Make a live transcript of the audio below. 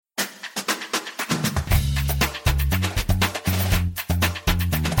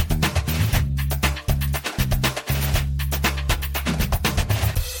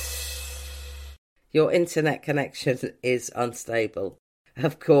Your internet connection is unstable.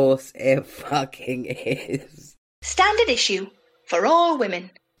 Of course it fucking is. Standard issue for all women.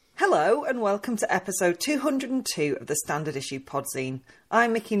 Hello and welcome to episode 202 of the Standard Issue Podzine.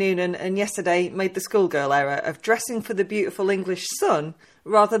 I'm Mickey Noonan and yesterday made the schoolgirl error of dressing for the beautiful English sun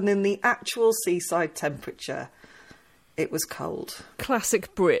rather than the actual seaside temperature. It was cold.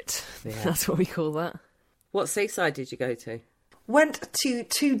 Classic Brit. Yeah. That's what we call that. What seaside did you go to? Went to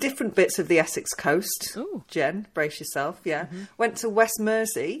two different bits of the Essex coast. Ooh. Jen, brace yourself, yeah. Mm-hmm. Went to West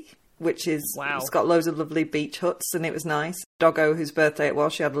Mersey, which is, It's got loads of lovely beach huts and it was nice. Doggo, whose birthday it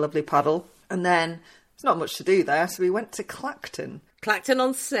was, she had a lovely paddle. And then, there's not much to do there, so we went to Clacton.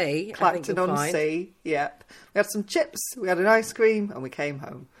 Clacton-on-Sea. Clacton-on-Sea, yep. We had some chips, we had an ice cream, and we came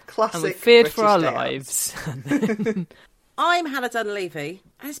home. Classic and we feared British for our day lives. I'm Hannah Dunleavy.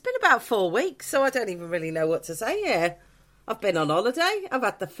 It's been about 4 weeks, so I don't even really know what to say here. I've been on holiday, I've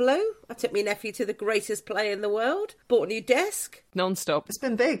had the flu, I took my nephew to the greatest play in the world, bought a new desk. Non-stop. It's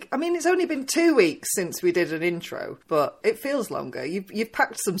been big. I mean, it's only been 2 weeks since we did an intro, but it feels longer. You've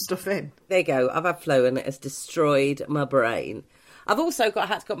packed some stuff in. There you go, I've had flu and it has destroyed my brain. I've also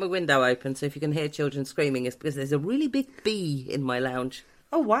had to got my window open, so if you can hear children screaming, it's because there's a really big bee in my lounge.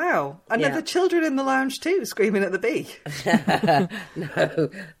 Oh, wow. And are the children in the lounge too, screaming at the bee?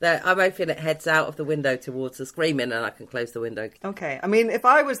 No, I'm hoping it heads out of the window towards the screaming and I can close the window. Okay, I mean, if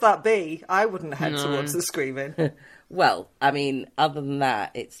I was that bee, I wouldn't head towards the screaming. Well, I mean, other than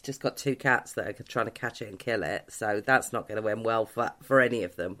that, it's just got 2 cats that are trying to catch it and kill it, so that's not going to end well for any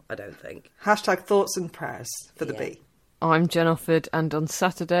of them, I don't think. Hashtag thoughts and prayers for the bee. I'm Jen Offord, and on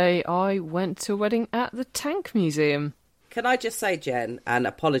Saturday I went to a wedding at the Tank Museum. Can I just say, Jen, and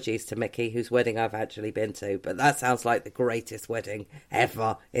apologies to Mickey, whose wedding I've actually been to, but that sounds like the greatest wedding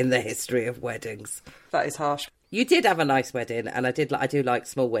ever in the history of weddings. That is harsh. You did have a nice wedding, and I do like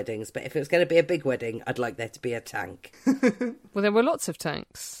small weddings, but if it was going to be a big wedding, I'd like there to be a tank. Well, there were lots of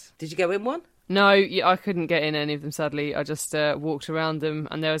tanks. Did you go in one? No, I couldn't get in any of them, sadly. I just walked around them,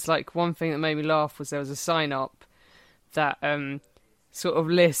 and there was one thing that made me laugh was there was a sign up that sort of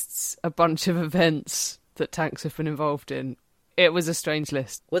lists a bunch of events that tanks have been involved in. It was a strange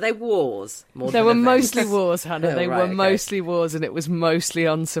list. Were they wars? They were mostly wars, Hannah. They were mostly wars, and it was mostly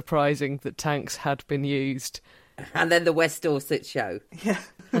unsurprising that tanks had been used. And then the West Dorset show. Yeah.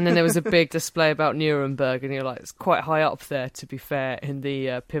 And then there was a big display about Nuremberg, and you're like, it's quite high up there, to be fair, in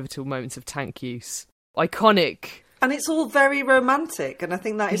the pivotal moments of tank use. Iconic. And it's all very romantic, and I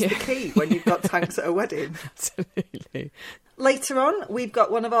think that is the key when you've got tanks at a wedding. Absolutely. Later on, we've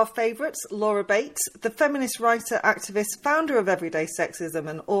got one of our favourites, Laura Bates, the feminist writer, activist, founder of Everyday Sexism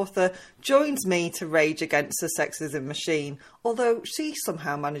and author, joins me to rage against the sexism machine, although she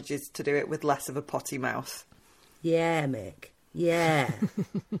somehow manages to do it with less of a potty mouth. Yeah, Mick. Yeah.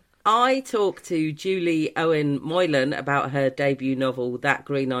 I talked to Julie Owen Moylan about her debut novel, That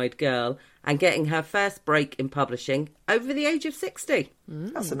Green-Eyed Girl, and getting her first break in publishing over the age of 60.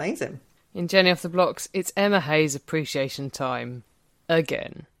 That's amazing. In Jenny Off the Blocks, it's Emma Hayes appreciation time.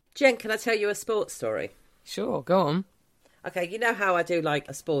 Again. Jen, can I tell you a sports story? Sure, go on. Okay, you know how I do like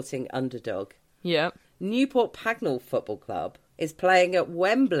a sporting underdog? Yeah. Newport Pagnell Football Club is playing at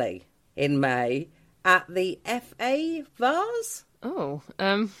Wembley in May at the FA Vase. Oh,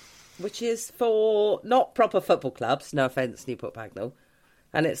 which is for not proper football clubs, no offence, Newport Pagnell.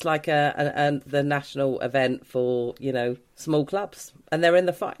 And it's like the national event for, small clubs. And they're in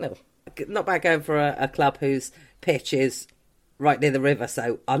the final. Not bad going for a club whose pitch is right near the river,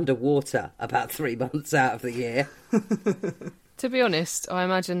 so underwater about 3 months out of the year. To be honest, I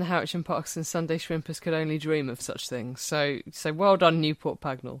imagine the Harwich and Parkson Sunday Shrimpers could only dream of such things. So well done, Newport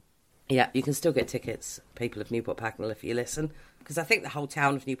Pagnell. Yeah, you can still get tickets, people of Newport Pagnell, if you listen. Because I think the whole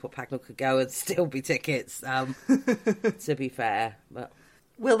town of Newport Pagnell could go and still be tickets, to be fair. But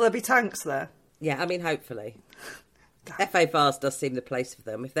will there be tanks there? Yeah, I mean, hopefully. FA Vase does seem the place for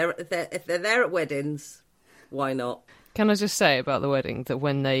them. If they're there at weddings, why not? Can I just say about the wedding that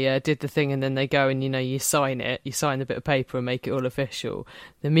when they did the thing and then they go and, you sign the bit of paper and make it all official,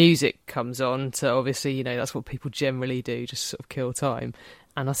 the music comes on. So obviously, that's what people generally do, just sort of kill time.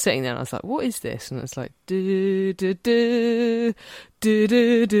 And I was sitting there and I was like, what is this? And it's like, do, do, do, do,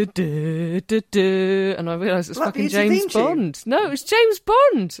 do, do, do, do, do. And I realised it's fucking James Bond. No, it was James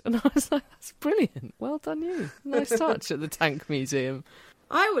Bond. And I was like, that's brilliant. Well done you. Nice touch at the Tank Museum.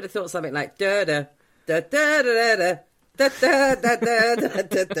 I would have thought something like, da-da, da-da-da-da-da.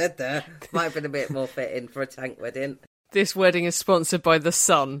 Da-da-da-da-da-da-da-da. Might have been a bit more fitting for a tank wedding. This wedding is sponsored by The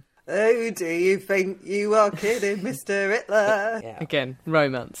Sun. Oh, do you think you are kidding, Mr. Hitler? Yeah. Again,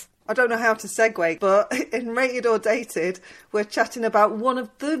 romance. I don't know how to segue, but in Rated or Dated, we're chatting about one of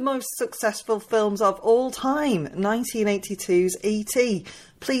the most successful films of all time, 1982's E.T.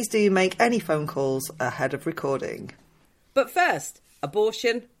 Please do make any phone calls ahead of recording. But first,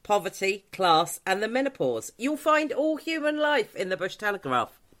 abortion, poverty, class and the menopause. You'll find all human life in the Bush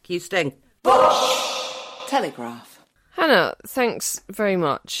Telegraph. Cue Sting. Bush Telegraph. Hannah, thanks very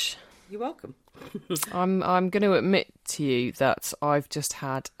much. You're welcome. I'm going to admit to you that I've just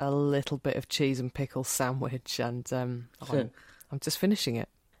had a little bit of cheese and pickle sandwich, and I'm just finishing it.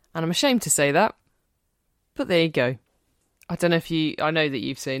 And I'm ashamed to say that, but there you go. I don't know if I know that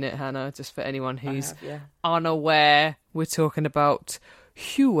you've seen it, Hannah, just for anyone who's unaware, we're talking about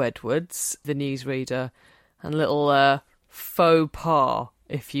Hugh Edwards, the newsreader, and little faux pas,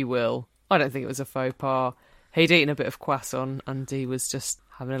 if you will. I don't think it was a faux pas. He'd eaten a bit of croissant, and he was just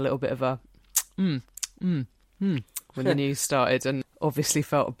having a little bit of a when the news started, and obviously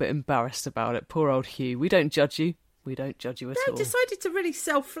felt a bit embarrassed about it. Poor old Hugh. We don't judge you. We don't judge you at all. They decided to really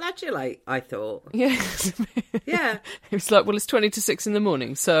self-flagellate, I thought. Yeah. Yeah. It was like, well, it's 20 to 6 in the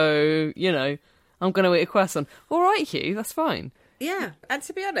morning, so, I'm going to eat a croissant. All right, Hugh, that's fine. Yeah, and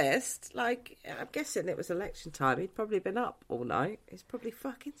to be honest, I'm guessing it was election time. He'd probably been up all night. He's probably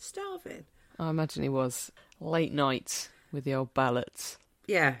fucking starving. I imagine he was. Late night with the old ballots.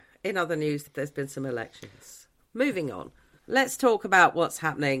 Yeah. In other news, there's been some elections. Moving on. Let's talk about what's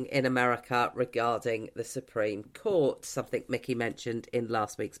happening in America regarding the Supreme Court, something Mickey mentioned in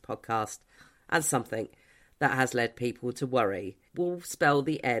last week's podcast, and something that has led people to worry will spell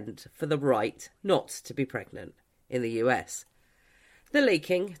the end for the right not to be pregnant in the US. The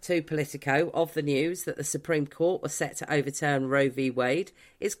leaking to Politico of the news that the Supreme Court was set to overturn Roe v. Wade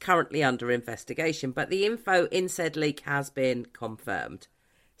is currently under investigation, but the info in said leak has been confirmed.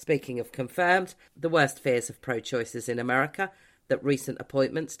 Speaking of confirmed, the worst fears of pro-choicers in America, that recent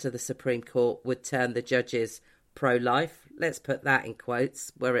appointments to the Supreme Court would turn the judges pro-life, let's put that in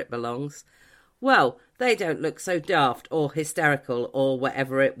quotes, where it belongs. Well, they don't look so daft or hysterical or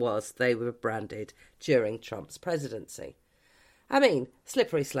whatever it was they were branded during Trump's presidency. I mean,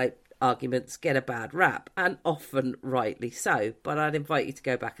 slippery slope arguments get a bad rap, and often rightly so, but I'd invite you to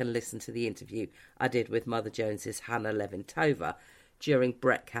go back and listen to the interview I did with Mother Jones's Hannah Levin-Tova during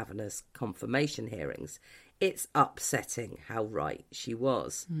Brett Kavanaugh's confirmation hearings. It's upsetting how right she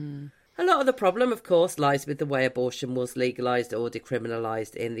was. A lot of the problem, of course, lies with the way abortion was legalised or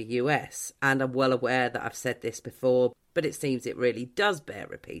decriminalised in the US, and I'm well aware that I've said this before, but it seems it really does bear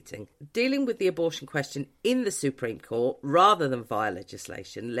repeating. Dealing with the abortion question in the Supreme Court, rather than via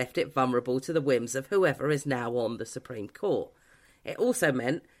legislation, left it vulnerable to the whims of whoever is now on the Supreme Court. It also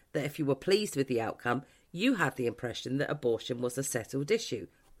meant that if you were pleased with the outcome, you had the impression that abortion was a settled issue,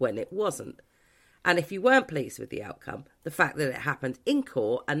 when it wasn't. And if you weren't pleased with the outcome, the fact that it happened in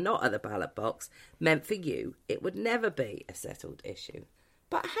court and not at the ballot box meant for you it would never be a settled issue.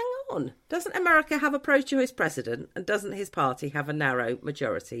 But hang on, doesn't America have a pro-choice president, and doesn't his party have a narrow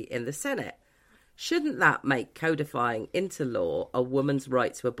majority in the Senate? Shouldn't that make codifying into law a woman's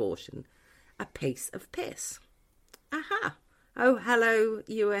right to abortion a piece of piss? Aha. Oh, hello,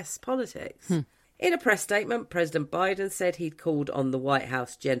 US politics. In a press statement, President Biden said he'd called on the White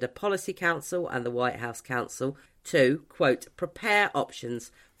House Gender Policy Council and the White House Council to, quote, prepare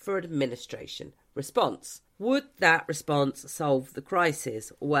options for an administration response. Would that response solve the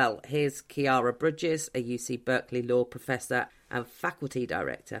crisis? Well, here's Kiara Bridges, a UC Berkeley law professor and faculty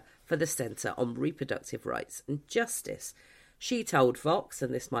director for the Centre on Reproductive Rights and Justice. She told Vox,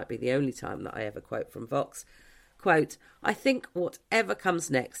 and this might be the only time that I ever quote from Vox, quote, I think whatever comes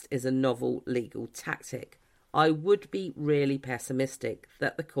next is a novel legal tactic. I would be really pessimistic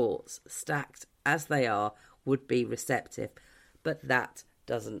that the courts, stacked as they are, would be receptive, but that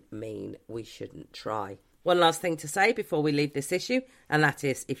doesn't mean we shouldn't try. One last thing to say before we leave this issue, and that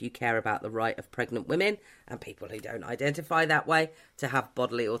is if you care about the right of pregnant women and people who don't identify that way to have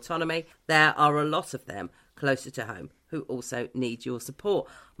bodily autonomy, there are a lot of them closer to home who also need your support.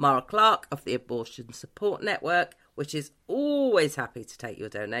 Mara Clark of the Abortion Support Network, which is always happy to take your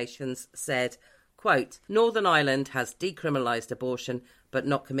donations, said, quote, Northern Ireland has decriminalised abortion but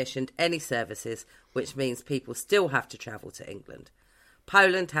not commissioned any services, which means people still have to travel to England.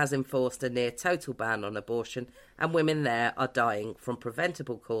 Poland has enforced a near total ban on abortion, and women there are dying from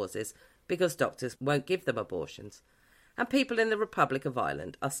preventable causes because doctors won't give them abortions. And people in the Republic of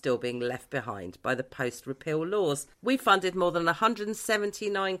Ireland are still being left behind by the post-repeal laws. We funded more than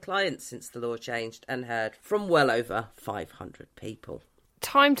 179 clients since the law changed and heard from well over 500 people.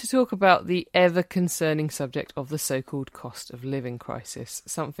 Time to talk about the ever-concerning subject of the so-called cost of living crisis,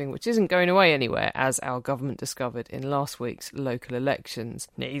 something which isn't going away anywhere, as our government discovered in last week's local elections.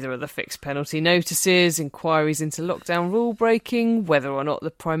 Neither are the fixed penalty notices, inquiries into lockdown rule-breaking, whether or not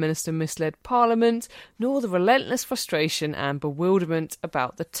the Prime Minister misled Parliament, nor the relentless frustration and bewilderment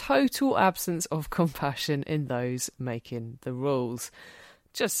about the total absence of compassion in those making the rules.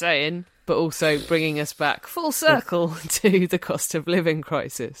 Just saying, but also bringing us back full circle to the cost of living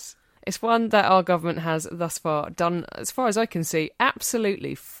crisis. It's one that our government has thus far done, as far as I can see,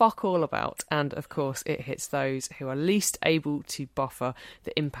 absolutely fuck all about. And of course, it hits those who are least able to buffer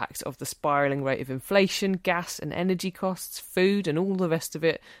the impact of the spiralling rate of inflation, gas and energy costs, food and all the rest of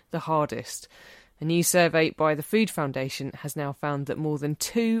it the hardest. A new survey by the Food Foundation has now found that more than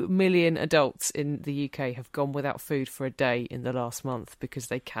 2 million adults in the UK have gone without food for a day in the last month because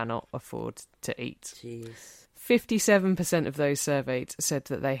they cannot afford to eat. Jeez. 57% of those surveyed said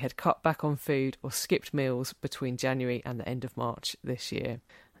that they had cut back on food or skipped meals between January and the end of March this year.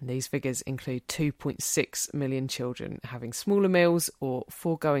 And these figures include 2.6 million children having smaller meals or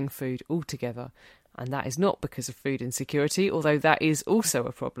foregoing food altogether. And that is not because of food insecurity, although that is also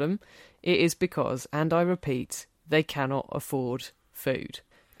a problem. It is because, and I repeat, they cannot afford food.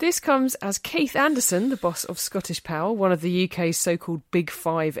 This comes as Keith Anderson, the boss of Scottish Power, one of the UK's so-called Big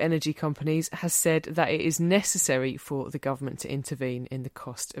Five energy companies, has said that it is necessary for the government to intervene in the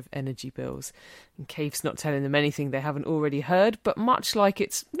cost of energy bills. And Keith's not telling them anything they haven't already heard, but much like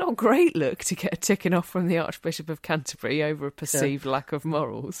it's not a great look to get a ticking off from the Archbishop of Canterbury over a perceived lack of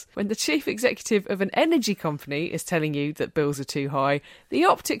morals. When the chief executive of an energy company is telling you that bills are too high, the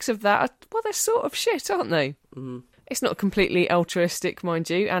optics of that are, well, they're sort of shit, aren't they? Mm. It's not completely altruistic, mind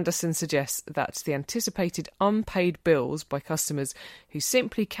you. Anderson suggests that the anticipated unpaid bills by customers who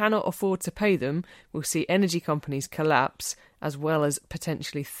simply cannot afford to pay them will see energy companies collapse, as well as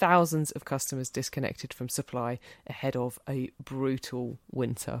potentially thousands of customers disconnected from supply ahead of a brutal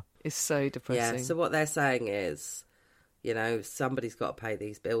winter. It's so depressing. Yeah, so what they're saying is, you know, somebody's got to pay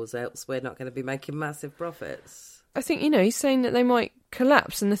these bills, else we're not going to be making massive profits. I think, you know, he's saying that they might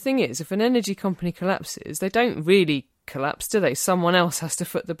collapse. And the thing is, if an energy company collapses, they don't really collapse, do they? Someone else has to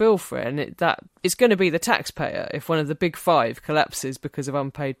foot the bill for it. And it's going to be the taxpayer. If one of the big five collapses because of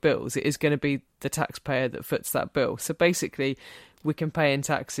unpaid bills, it is going to be the taxpayer that foots that bill. So basically, we can pay in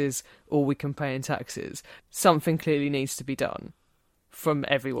taxes or we can pay in taxes. Something clearly needs to be done from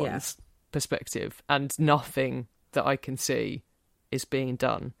everyone's perspective. And nothing that I can see is being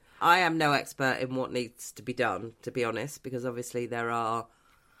done. I am no expert in what needs to be done, to be honest, because obviously there are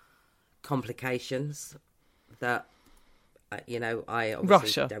complications that, you know, I obviously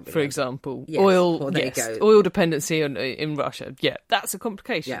Russia, don't really for know. example. Yes. Oil, Well, there you yes. go. Oil dependency in Russia. Yeah, that's a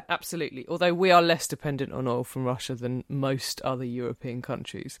complication, Yeah. absolutely. Although we are less dependent on oil from Russia than most other European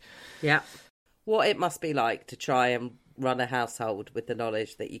countries. Yeah. What it must be like to try and run a household with the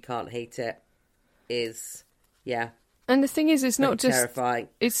knowledge that you can't heat it is, yeah. And the thing is, it's not just terrifying.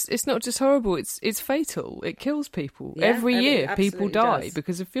 It's not just horrible. It's fatal. It kills people Yeah, every and it year. People absolutely die does.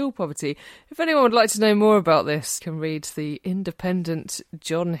 because of fuel poverty. If anyone would like to know more about this, can read the independent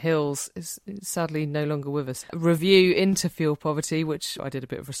John Hill's, is sadly no longer with us, review into fuel poverty, which I did a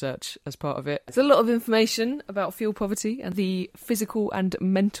bit of research as part of it. There's a lot of information about fuel poverty and the physical and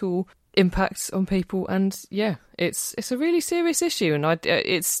mental impacts on people. And yeah, it's a really serious issue. And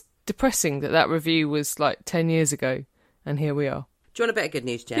it's depressing that review was like 10 years ago. And here we are. Do you want a bit of good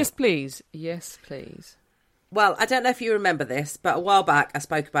news, Jen? Yes, please. Yes, please. Well, I don't know if you remember this, but a while back I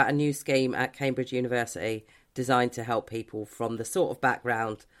spoke about a new scheme at Cambridge University designed to help people from the sort of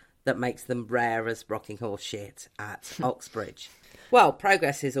background that makes them rare as rocking horse shit at Oxbridge. Well,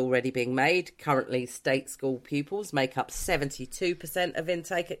 progress is already being made. Currently, state school pupils make up 72% of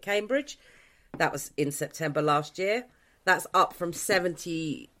intake at Cambridge. That was in September last year. That's up from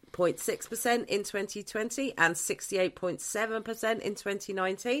 70.6% in 2020 and 68.7% in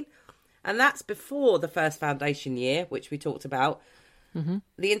 2019. And that's before the first foundation year, which we talked about. Mm-hmm.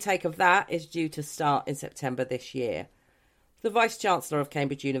 The intake of that is due to start in September this year. The Vice-Chancellor of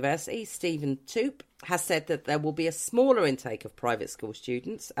Cambridge University, Stephen Toop, has said that there will be a smaller intake of private school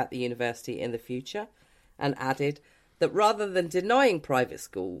students at the university in the future, and added that rather than denying private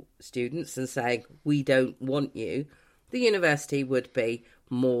school students and saying, we don't want you, the university would be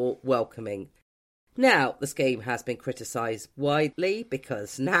more welcoming. Now, the scheme has been criticised widely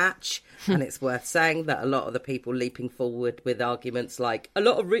because Natch, and it's worth saying that a lot of the people leaping forward with arguments like, a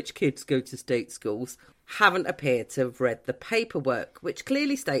lot of rich kids go to state schools, haven't appeared to have read the paperwork, which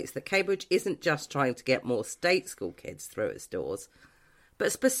clearly states that Cambridge isn't just trying to get more state school kids through its doors,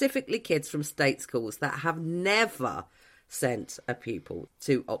 but specifically kids from state schools that have never sent a pupil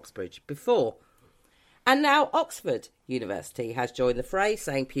to Oxbridge before. And now Oxford University has joined the fray,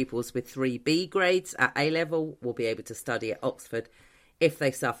 saying pupils with 3 B grades at A-level will be able to study at Oxford if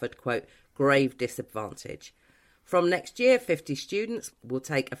they suffered, quote, grave disadvantage. From next year, 50 students will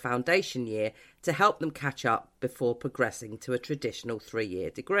take a foundation year to help them catch up before progressing to a traditional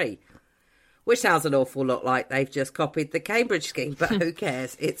 3-year degree. Which sounds an awful lot like they've just copied the Cambridge scheme, but who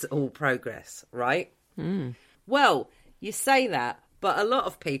cares? It's all progress, right? Well, you say that, but a lot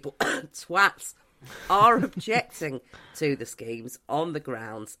of people, twats, are objecting to the schemes on the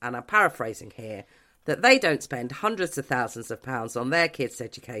grounds, and I'm paraphrasing here, that they don't spend hundreds of thousands of pounds on their kids'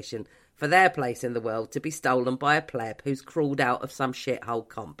 education for their place in the world to be stolen by a pleb who's crawled out of some shithole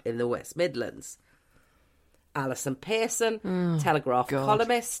comp in the West Midlands. Alison Pearson, Telegraph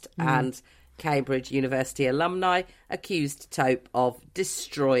columnist and Cambridge University alumni, accused Tope of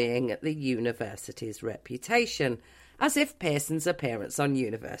destroying the university's reputation, as if Pearson's appearance on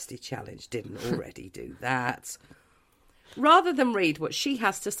University Challenge didn't already do that. Rather than read what she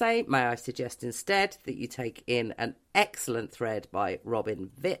has to say, may I suggest instead that you take in an excellent thread by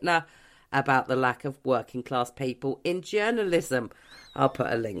Robin Vittner about the lack of working class people in journalism. I'll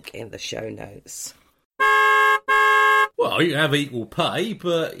put a link in the show notes. Well, you have equal pay,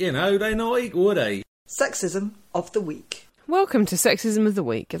 but, they're not equal, are they? Sexism of the week. Welcome to Sexism of the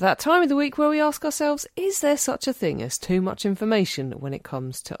Week, that time of the week where we ask ourselves, is there such a thing as too much information when it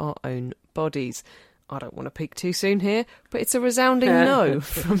comes to our own bodies? I don't want to peak too soon here, but it's a resounding no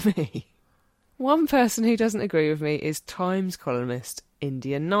from me. One person who doesn't agree with me is Times columnist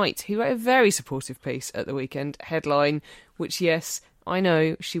India Knight, who wrote a very supportive piece at the weekend, headline, which, yes, I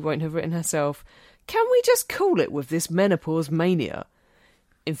know she won't have written herself. Can we just call it with this menopause mania?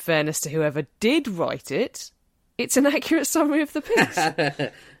 In fairness to whoever did write it, it's an accurate summary of the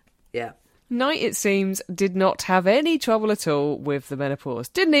piece. Yeah. Knight, it seems, did not have any trouble at all with the menopause.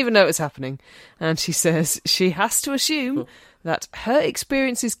 Didn't even know it was happening. And she says she has to assume that her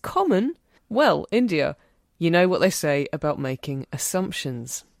experience is common. Well, India, you know what they say about making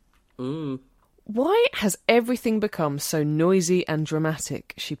assumptions. Why has everything become so noisy and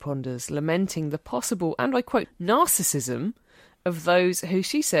dramatic, she ponders, lamenting the possible, and I quote, narcissism of those who,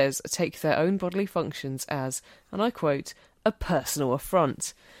 she says, take their own bodily functions as, and I quote, a personal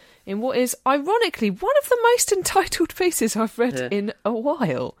affront. In what is, ironically, one of the most entitled pieces I've read in a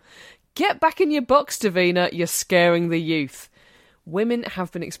while. Get back in your box, Davina, you're scaring the youth. Women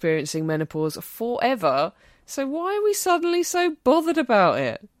have been experiencing menopause forever, so why are we suddenly so bothered about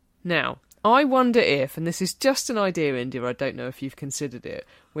it? Now, I wonder if, and this is just an idea, India, I don't know if you've considered it,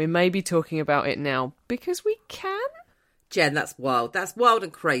 we may be talking about it now because we can? Jen, that's wild. That's wild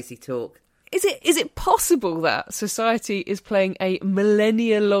and crazy talk. Is it possible that society is playing a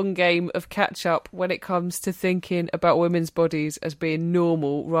millennia-long game of catch-up when it comes to thinking about women's bodies as being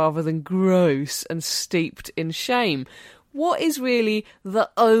normal rather than gross and steeped in shame? What is really the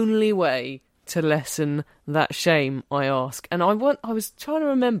only way to lessen that shame, I ask? And I was trying to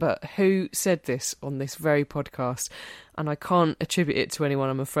remember who said this on this very podcast, and I can't attribute it to anyone,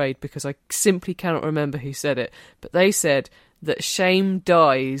 I'm afraid, because I simply cannot remember who said it. But they said that shame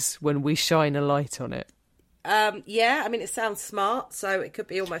dies when we shine a light on it. Yeah, I mean, it sounds smart, so it could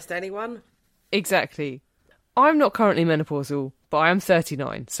be almost anyone. Exactly. I'm not currently menopausal, but I am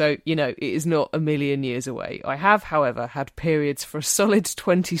 39, so, it is not a million years away. I have, however, had periods for a solid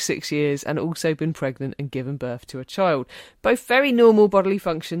 26 years and also been pregnant and given birth to a child. Both very normal bodily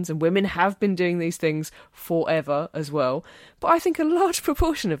functions, and women have been doing these things forever as well. But I think a large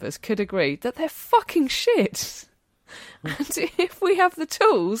proportion of us could agree that they're fucking shit. And if we have the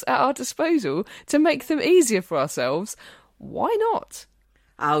tools at our disposal to make them easier for ourselves, why not?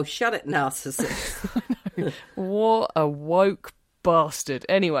 Oh, shut it, narcissist. What a woke bastard.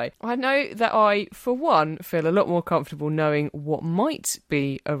 Anyway, I know that I, for one, feel a lot more comfortable knowing what might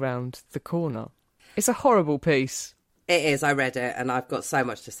be around the corner. It's a horrible piece. It is. I read it, and I've got so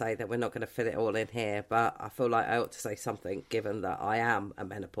much to say that we're not going to fit it all in here, but I feel like I ought to say something, given that I am a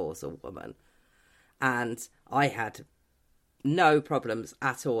menopausal woman. And I had no problems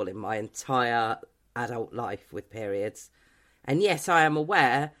at all in my entire adult life with periods. And yes, I am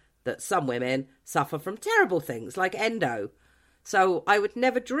aware that some women suffer from terrible things like endo. So I would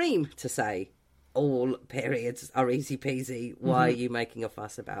never dream to say all periods are easy peasy. Why are you making a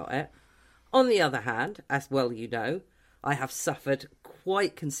fuss about it? On the other hand, as well you know, I have suffered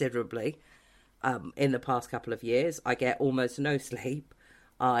quite considerably in the past couple of years. I get almost no sleep.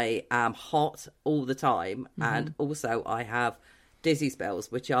 I am hot all the time. And also I have dizzy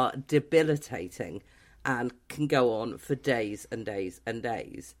spells, which are debilitating and can go on for days and days and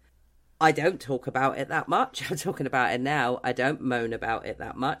days. I don't talk about it that much. I'm talking about it now. I don't moan about it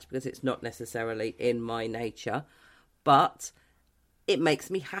that much because it's not necessarily in my nature. But it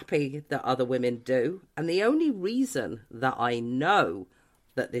makes me happy that other women do. And the only reason that I know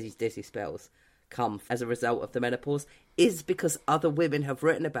that these dizzy spells come as a result of the menopause is because other women have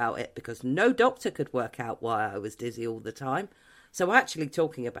written about it, because no doctor could work out why I was dizzy all the time. So actually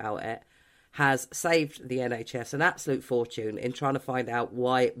talking about it has saved the NHS an absolute fortune in trying to find out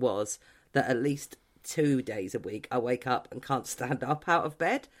why it was that at least 2 days a week I wake up and can't stand up out of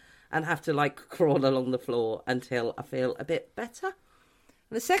bed and have to like crawl along the floor until I feel a bit better.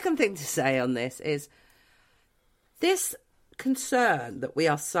 And the second thing to say on this is this concern that we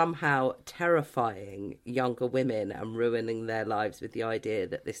are somehow terrifying younger women and ruining their lives with the idea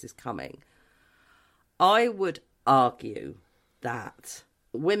that this is coming. I would argue that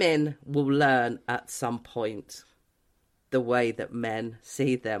women will learn at some point the way that men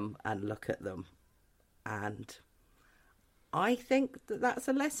see them and look at them. And I think that that's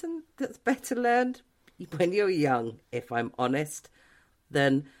a lesson that's better learned when you're young, if I'm honest,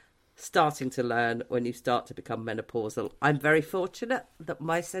 than starting to learn when you start to become menopausal. I'm very fortunate that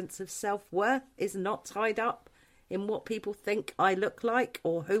my sense of self-worth is not tied up in what people think I look like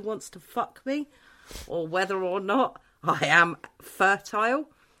or who wants to fuck me or whether or not I am fertile.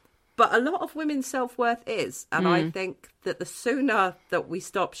 But a lot of women's self-worth is. And I think that the sooner that we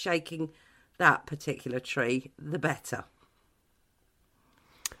stop shaking that particular tree, the better.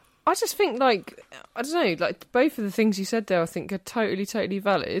 I just think, like, I don't know, like, both of the things you said there I think are totally, totally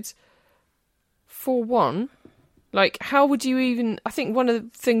valid. For one, like, how would you even... I think one of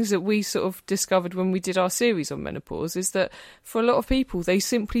the things that we sort of discovered when we did our series on menopause is that for a lot of people, they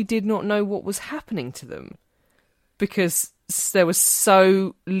simply did not know what was happening to them because there was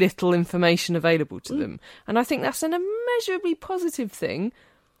so little information available to them. And I think that's an immeasurably positive thing,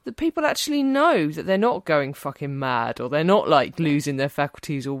 that people actually know that they're not going fucking mad or they're not like losing their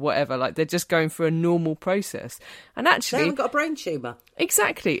faculties or whatever. Like they're just going through a normal process. And actually, they haven't got a brain tumour.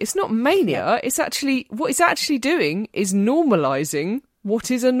 Exactly. It's not mania. Yeah. It's actually, what it's actually doing is normalising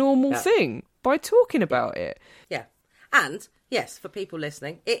what is a normal thing by talking about it. Yeah. And yes, for people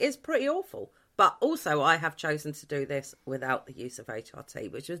listening, it is pretty awful. But also I have chosen to do this without the use of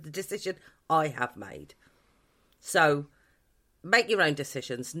HRT, which was the decision I have made. So make your own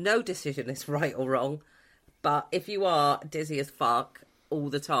decisions. No decision is right or wrong. But if you are dizzy as fuck all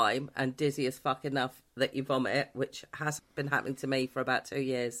the time and dizzy as fuck enough that you vomit, which has been happening to me for about 2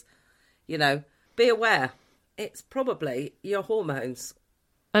 years, you know, be aware. It's probably your hormones.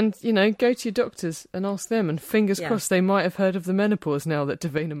 And, you know, go to your doctors and ask them. And fingers crossed they might have heard of the menopause now that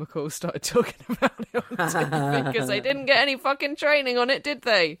Davina McCall started talking about it on TV, because they didn't get any fucking training on it, did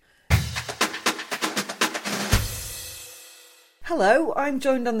they? Hello, I'm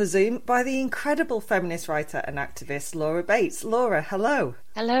joined on the Zoom by the incredible feminist writer and activist Laura Bates. Laura, hello.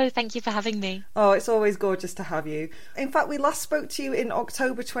 Hello, thank you for having me. Oh, it's always gorgeous to have you. In fact, we last spoke to you in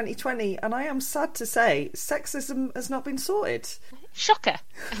October 2020, and I am sad to say sexism has not been sorted. Shocker.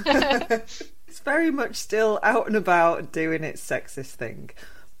 It's very much still out and about doing its sexist thing.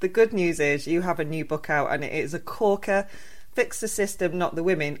 The good news is you have a new book out, and it is a corker. Fix the System, Not the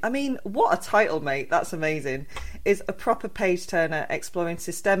Women. I mean, what a title, mate. That's amazing. Is a proper page-turner exploring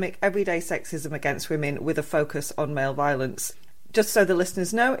systemic, everyday sexism against women with a focus on male violence. Just so the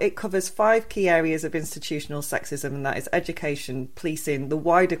listeners know, it covers 5 key areas of institutional sexism, and that is education, policing, the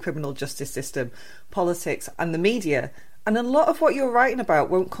wider criminal justice system, politics, and the media. And a lot of what you're writing about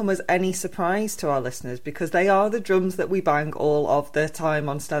won't come as any surprise to our listeners, because they are the drums that we bang all of the time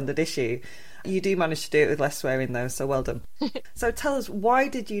on Standard Issue. You do manage to do it with less swearing though, so well done. So tell us, why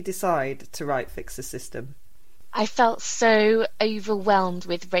did you decide to write Fix the System? I felt so overwhelmed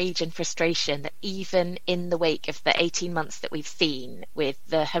with rage and frustration that even in the wake of the 18 months that we've seen with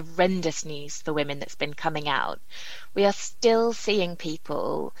the horrendous news for women that's been coming out, we are still seeing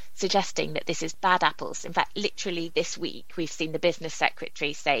people suggesting that this is bad apples. In fact, literally this week, we've seen the business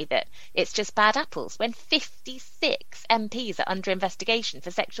secretary say that it's just bad apples when 56 MPs are under investigation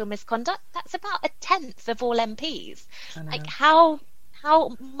for sexual misconduct. That's about a tenth of all MPs. Like, how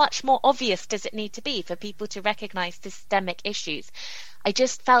much more obvious does it need to be for people to recognise systemic issues? I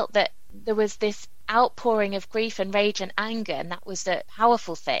just felt that there was this outpouring of grief and rage and anger, and that was a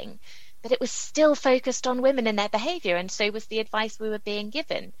powerful thing, but it was still focused on women and their behaviour, and so was the advice we were being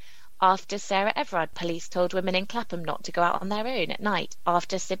given. After Sarah Everard, police told women in Clapham not to go out on their own at night.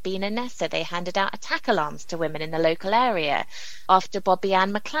 After Sabina Nessa, they handed out attack alarms to women in the local area. After Bobby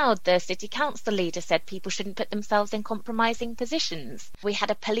Ann MacLeod, the city council leader, said people shouldn't put themselves in compromising positions. We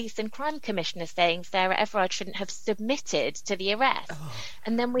had a police and crime commissioner saying Sarah Everard shouldn't have submitted to the arrest.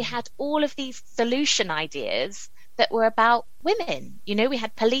 And then we had all of these solution ideas that were about women. You know, we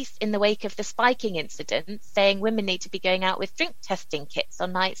had police in the wake of the spiking incident saying women need to be going out with drink testing kits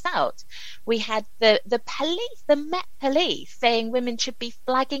on nights out. We had the police, the Met Police, saying women should be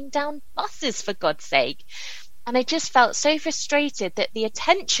flagging down buses, for God's sake. And I just felt so frustrated that the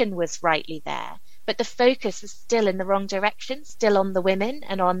attention was rightly there, but the focus was still in the wrong direction, still on the women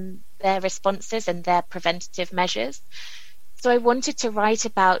and on their responses and their preventative measures. So I wanted to write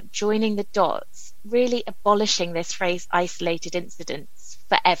about joining the dots, really abolishing this phrase isolated incidents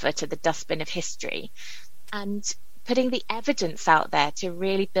forever to the dustbin of history, and putting the evidence out there to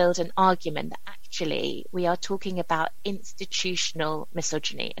really build an argument that actually we are talking about institutional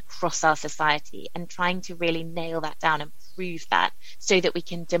misogyny across our society, and trying to really nail that down and prove that so that we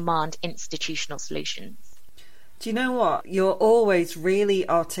can demand institutional solutions. Do you know what? You're always really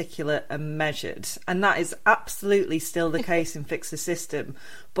articulate and measured, and that is absolutely still the case in Fix the System.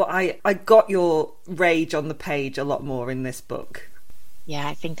 But I got your rage on the page a lot more in this book. Yeah,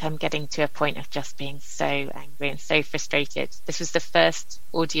 I think I'm getting to a point of just being so angry and so frustrated. This was the first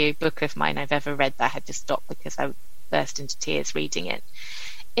audio book of mine I've ever read that I had to stop because I burst into tears reading it.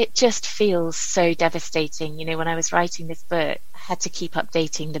 It just feels so devastating. You know, when I was writing this book, I had to keep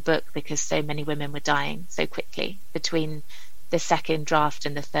updating the book because so many women were dying so quickly. Between the second draft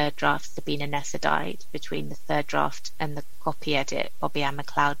and the third draft, Sabina Nessa died. Between the third draft and the copy edit, Bobby Ann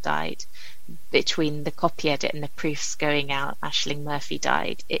MacLeod died. Between the copy edit and the proofs going out, Aisling Murphy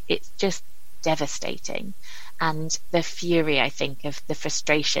died. It's just devastating. And the fury, I think, of the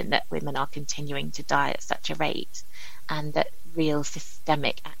frustration that women are continuing to die at such a rate, and that real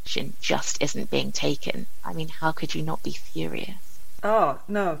systemic action just isn't being taken. I mean, how could you not be furious? Oh,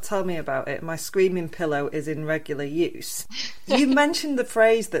 no, tell me about it. My screaming pillow is in regular use. You mentioned the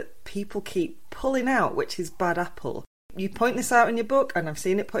phrase that people keep pulling out, which is bad apple. You point this out in your book, and I've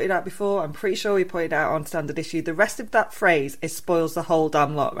seen it pointed out before. I'm pretty sure we pointed out on Standard Issue. The rest of that phrase is spoils the whole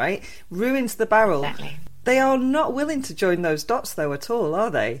damn lot, right? Ruins the barrel. Exactly. They are not willing to join those dots, though, at all,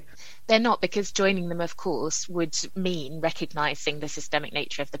 are they? They're not, because joining them, of course, would mean recognising the systemic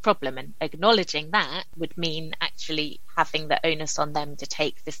nature of the problem, and acknowledging that would mean actually having the onus on them to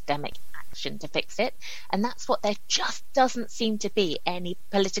take systemic action to fix it. And that's what there just doesn't seem to be any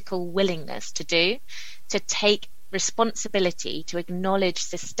political willingness to do, to take responsibility, to acknowledge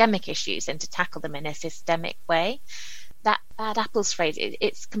systemic issues and to tackle them in a systemic way. That bad apples phrase,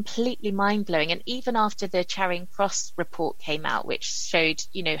 it's completely mind-blowing. And even after the Charing Cross report came out, which showed,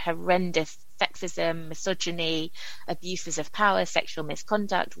 you know, horrendous sexism, misogyny, abuses of power, sexual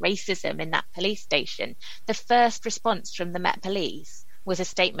misconduct, racism in that police station, the first response from the Met Police was a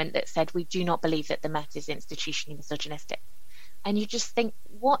statement that said, "We do not believe that the Met is institutionally misogynistic." And you just think,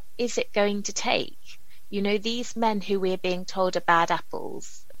 what is it going to take? You know, these men who we're being told are bad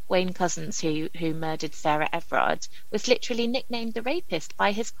apples, Wayne Couzens, who murdered Sarah Everard, was literally nicknamed the rapist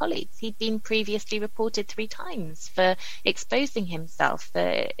by his colleagues. He'd been previously reported 3 times for exposing himself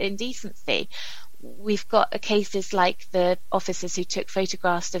for indecency. We've got cases like the officers who took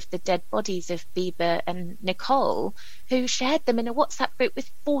photographs of the dead bodies of Bieber and Nicole, who shared them in a WhatsApp group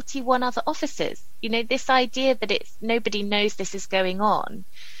with 41 other officers. You know, this idea that nobody knows this is going on.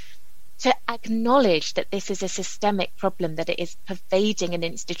 To acknowledge that this is a systemic problem, that it is pervading an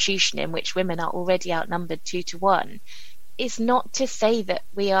institution in which women are already outnumbered 2 to 1, is not to say that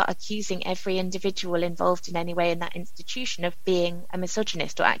we are accusing every individual involved in any way in that institution of being a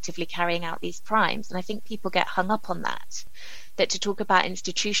misogynist or actively carrying out these crimes. And I think people get hung up on that to talk about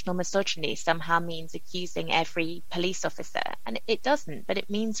institutional misogyny somehow means accusing every police officer. And it doesn't, but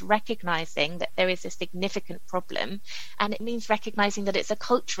it means recognising that there is a significant problem, and it means recognising that it's a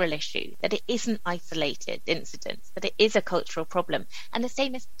cultural issue, that it isn't isolated incidents, that it is a cultural problem. And the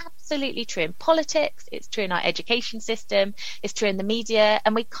same is absolutely true in politics, it's true in our education system, it's true in the media,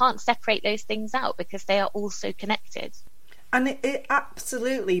 and we can't separate those things out because they are all so connected. And it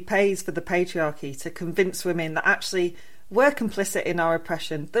absolutely pays for the patriarchy to convince women that actually we're complicit in our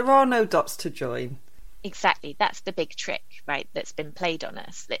oppression. There are no dots to join. Exactly. That's the big trick, right, that's been played on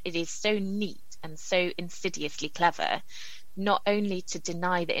us. That it is so neat and so insidiously clever, not only to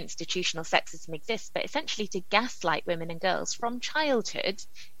deny that institutional sexism exists, but essentially to gaslight women and girls from childhood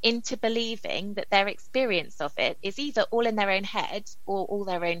into believing that their experience of it is either all in their own head or all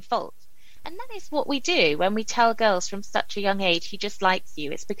their own fault. And that is what we do when we tell girls from such a young age, he just likes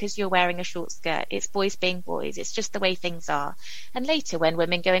you. It's because you're wearing a short skirt. It's boys being boys. It's just the way things are. And later when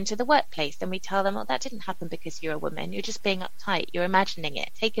women go into the workplace, then we tell them, oh, that didn't happen because you're a woman. You're just being uptight. You're imagining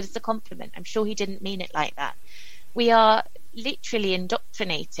it. Take it as a compliment. I'm sure he didn't mean it like that. We are literally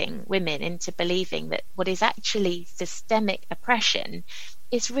indoctrinating women into believing that what is actually systemic oppression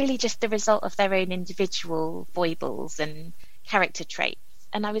is really just the result of their own individual foibles and character traits.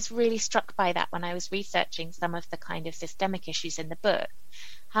 And I was really struck by that when I was researching some of the kind of systemic issues in the book.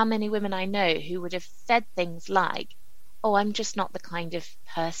 How many women I know who would have said things like, oh, I'm just not the kind of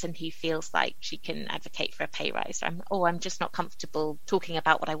person who feels like she can advocate for a pay rise. Or I'm just not comfortable talking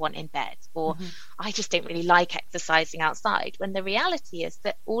about what I want in bed. Or I just don't really like exercising outside. When the reality is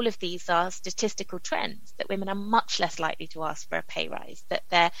that all of these are statistical trends, that women are much less likely to ask for a pay rise, that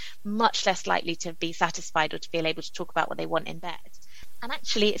they're much less likely to be satisfied or to feel able to talk about what they want in bed. And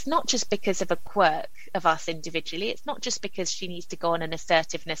actually, it's not just because of a quirk of us individually. It's not just because she needs to go on an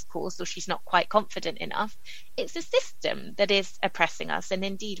assertiveness course or she's not quite confident enough. It's a system that is oppressing us. And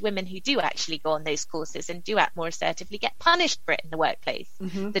indeed, women who do actually go on those courses and do act more assertively get punished for it in the workplace,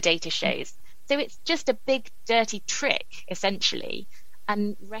 the data shows. So it's just a big, dirty trick, essentially.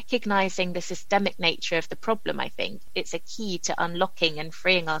 And recognizing the systemic nature of the problem, I think, it's a key to unlocking and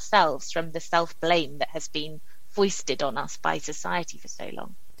freeing ourselves from the self-blame that has been foisted on us by society for so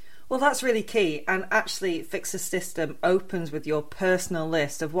long. Well, that's really key. And actually, Fix the System opens with your personal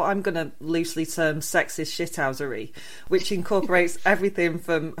list of what I'm going to loosely term sexist shithousery, which incorporates everything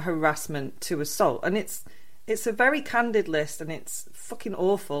from harassment to assault. And it's a very candid list, and it's fucking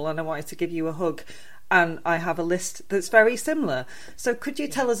awful. And I wanted to give you a hug. And I have a list that's very similar. So could you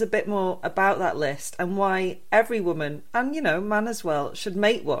tell us a bit more about that list and why every woman, and, you know, man as well, should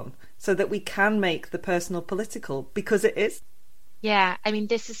make one so that we can make the personal political, because it is? Yeah, I mean,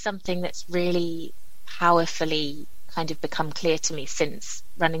 this is something that's really powerfully kind of become clear to me since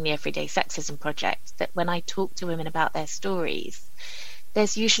running the Everyday Sexism Project, that when I talk to women about their stories,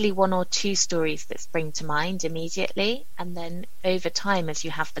 there's usually one or two stories that spring to mind immediately, and then over time, as you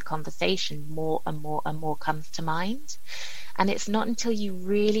have the conversation, more and more and more comes to mind. And it's not until you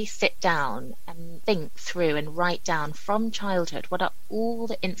really sit down and think through and write down from childhood what are all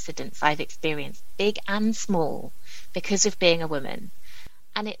the incidents I've experienced, big and small, because of being a woman.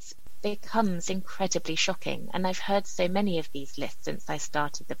 And it becomes incredibly shocking. And I've heard so many of these lists since I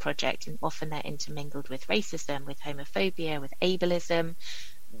started the project, and often they're intermingled with racism, with homophobia, with ableism.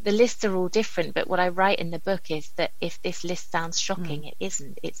 The lists are all different, but what I write in the book is that if this list sounds shocking, it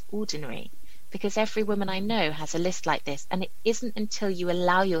isn't. It's ordinary. Because every woman I know has a list like this, and it isn't until you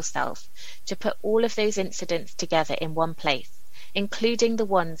allow yourself to put all of those incidents together in one place, including the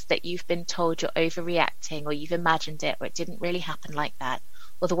ones that you've been told you're overreacting, or you've imagined it, or it didn't really happen like that,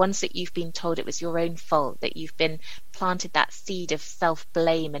 or the ones that you've been told it was your own fault, that you've been planted that seed of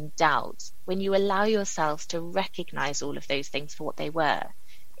self-blame and doubt. When you allow yourselves to recognize all of those things for what they were,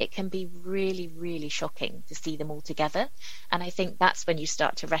 it can be really, really shocking to see them all together. And I think that's when you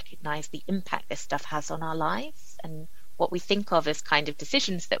start to recognize the impact this stuff has on our lives, and what we think of as kind of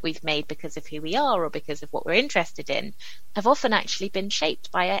decisions that we've made because of who we are or because of what we're interested in have often actually been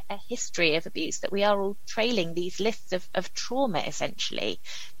shaped by a history of abuse, that we are all trailing these lists of trauma, essentially.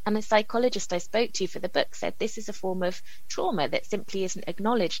 And the psychologist I spoke to for the book said this is a form of trauma that simply isn't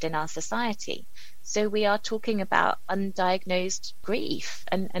acknowledged in our society. So we are talking about undiagnosed grief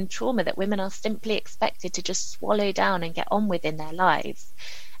and trauma that women are simply expected to just swallow down and get on with in their lives.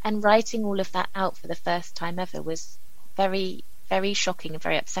 And writing all of that out for the first time ever was very, very shocking and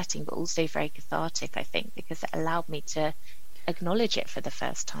very upsetting, but also very cathartic, I think, because it allowed me to acknowledge it for the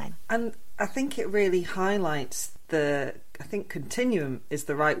first time. And I think it really highlights I think continuum is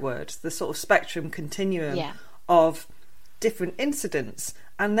the right word, the sort of spectrum continuum of different incidents.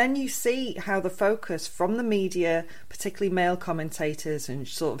 And then you see how the focus from the media, particularly male commentators and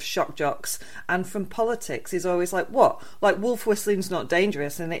sort of shock jocks, and from politics is always like, what? Like wolf whistling's not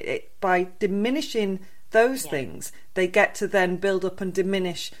dangerous. And it by diminishing those things, they get to then build up and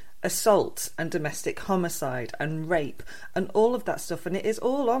diminish assault and domestic homicide and rape and all of that stuff. And it is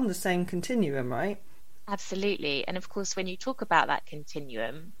all on the same continuum, right? Absolutely. And of course, when you talk about that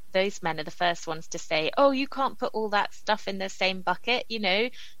continuum, those men are the first ones to say, oh, you can't put all that stuff in the same bucket. You know,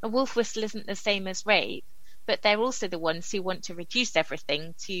 a wolf whistle isn't the same as rape. But they're also the ones who want to reduce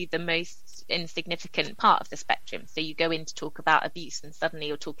everything to the most insignificant part of the spectrum. So you go in to talk about abuse and suddenly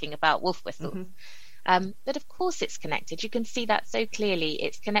you're talking about wolf whistles. But of course it's connected. You can see that so clearly.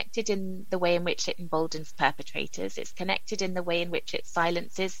 It's connected in the way in which it emboldens perpetrators. It's connected in the way in which it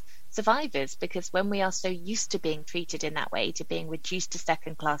silences survivors, because when we are so used to being treated in that way, to being reduced to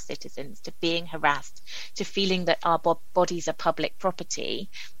second-class citizens, to being harassed, to feeling that our bodies are public property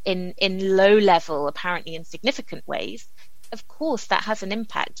in low-level, apparently insignificant ways, of course that has an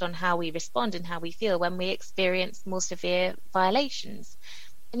impact on how we respond and how we feel when we experience more severe violations.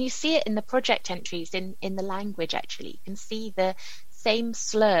 And you see it in the project entries, in the language, actually. You can see the same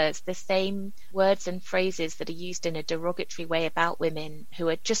slurs, the same words and phrases that are used in a derogatory way about women who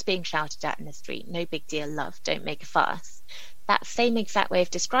are just being shouted at in the street. No big deal, love, don't make a fuss. That same exact way of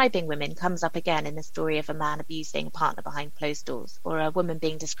describing women comes up again in the story of a man abusing a partner behind closed doors, or a woman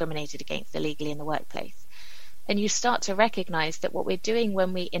being discriminated against illegally in the workplace. And you start to recognize that what we're doing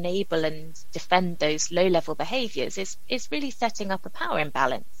when we enable and defend those low-level behaviors is really setting up a power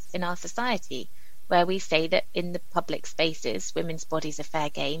imbalance in our society, where we say that in the public spaces, women's bodies are fair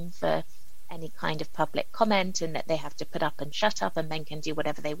game for any kind of public comment, and that they have to put up and shut up, and men can do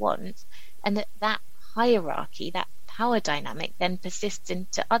whatever they want. And that hierarchy, that power dynamic, then persists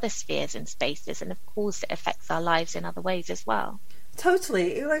into other spheres and spaces, and of course it affects our lives in other ways as well.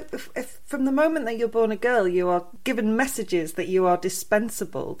 Totally. Like, if from the moment that you're born a girl, you are given messages that you are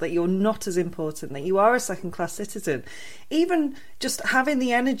dispensable, that you're not as important, that you are a second-class citizen. Even just having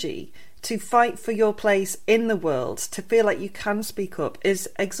the energy to fight for your place in the world, to feel like you can speak up, is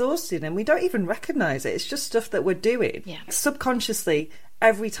exhausting, and we don't even recognise it. It's just stuff that we're doing subconsciously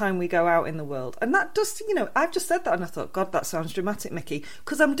every time we go out in the world. And that does, I've just said that and I thought, God, that sounds dramatic, Mickey,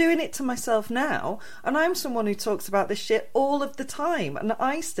 because I'm doing it to myself now, and I'm someone who talks about this shit all of the time, and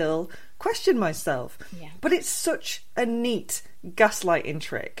I still question myself. But it's such a neat gaslighting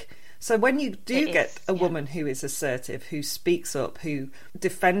trick. So when you do get a woman who is assertive, who speaks up, who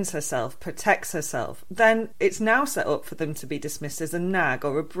defends herself, protects herself, then it's now set up for them to be dismissed as a nag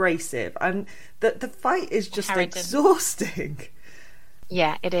or abrasive, and the fight is just exhausting.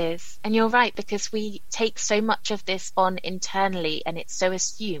 Yeah, it is. And you're right, because we take so much of this on internally, and it's so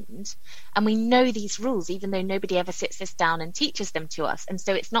assumed, and we know these rules even though nobody ever sits us down and teaches them to us, and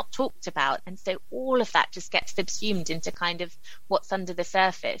so it's not talked about, and so all of that just gets subsumed into kind of what's under the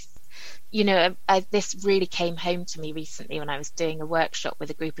surface. This really came home to me recently when I was doing a workshop with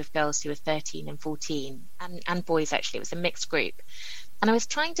a group of girls who were 13 and 14, and boys, actually. It was a mixed group. And I was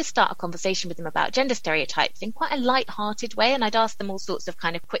trying to start a conversation with them about gender stereotypes in quite a light-hearted way, and I'd ask them all sorts of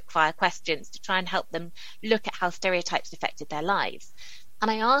kind of quick-fire questions to try and help them look at how stereotypes affected their lives.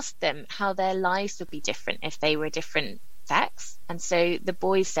 And I asked them how their lives would be different if they were a different sex. And so the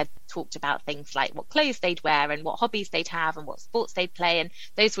boys talked about things like what clothes they'd wear and what hobbies they'd have and what sports they'd play, and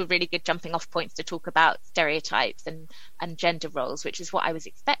those were really good jumping off points to talk about stereotypes and gender roles, which is what I was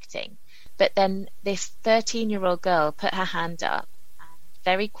expecting. But then this 13-year-old girl put her hand up.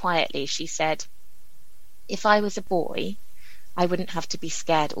 Very quietly, she said, if I was a boy, I wouldn't have to be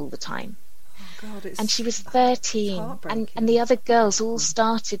scared all the time. Oh God, and she was 13, and the other girls all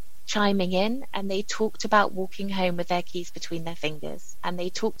started chiming in, and they talked about walking home with their keys between their fingers, and they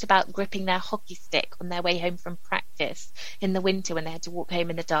talked about gripping their hockey stick on their way home from practice in the winter when they had to walk home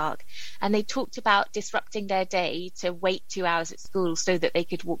in the dark, and they talked about disrupting their day to wait 2 hours at school so that they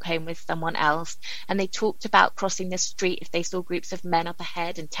could walk home with someone else, and they talked about crossing the street if they saw groups of men up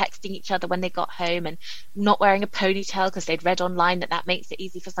ahead, and texting each other when they got home, and not wearing a ponytail because they'd read online that makes it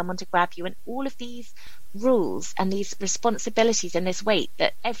easy for someone to grab you, and all of these rules and these responsibilities and this weight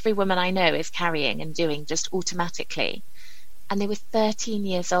that every woman I know is carrying and doing just automatically. And they were 13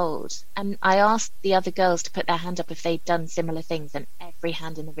 years old, and I asked the other girls to put their hand up if they'd done similar things, and every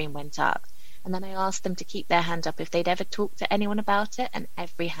hand in the room went up. And then I asked them to keep their hand up if they'd ever talked to anyone about it, and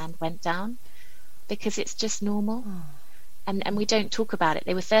every hand went down, because it's just normal. And we don't talk about it.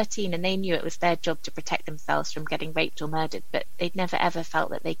 They were 13 and they knew it was their job to protect themselves from getting raped or murdered, but they'd never ever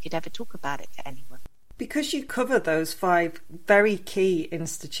felt that they could ever talk about it to anyone. Because you cover those 5 very key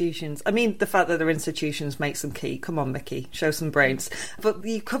institutions. I mean, the fact that they're institutions makes them key. Come on, Mickey, show some brains. But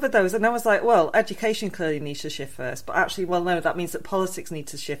you cover those, and I was like, well, education clearly needs to shift first. But actually, well, no, that means that politics need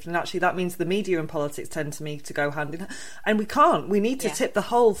to shift. And actually, that means the media and politics tend to me to go hand in hand. And we can't. We need to tip the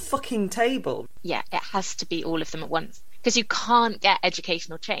whole fucking table. Yeah, it has to be all of them at once. Because you can't get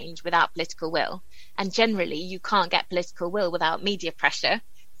educational change without political will. And generally, you can't get political will without media pressure.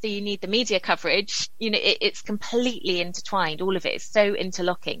 So you need the media coverage. It's completely intertwined. All of it is so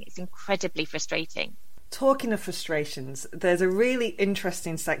interlocking. It's incredibly frustrating. Talking of frustrations, there's a really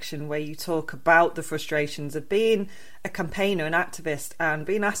interesting section where you talk about the frustrations of being a campaigner, an activist, and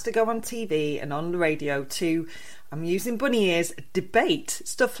being asked to go on TV and on the radio to, I'm using bunny ears, debate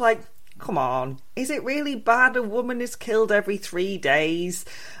stuff like come on, is it really bad a woman is killed every 3 days?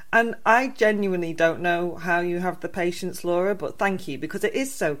 And I genuinely don't know how you have the patience, Laura, but thank you, because it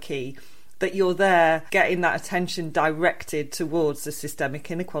is so key that you're there getting that attention directed towards the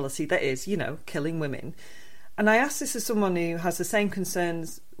systemic inequality that is, you know, killing women. And I ask this as someone who has the same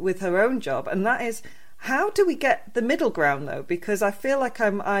concerns with her own job, and that is, how do we get the middle ground, though? Because I feel like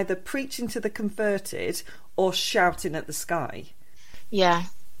I'm either preaching to the converted or shouting at the sky. Yeah,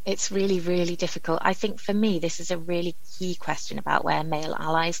 it's really, really difficult. I think for me, this is a really key question about where male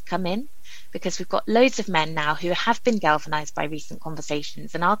allies come in, because we've got loads of men now who have been galvanised by recent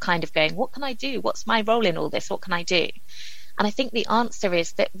conversations and are kind of going, what can I do? What's my role in all this? What can I do? And I think the answer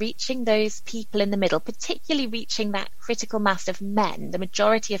is that reaching those people in the middle, particularly reaching that critical mass of men, the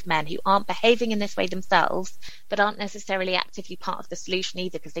majority of men who aren't behaving in this way themselves, but aren't necessarily actively part of the solution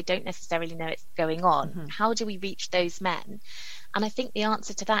either because they don't necessarily know it's going on. Mm-hmm. How do we reach those men? And I think the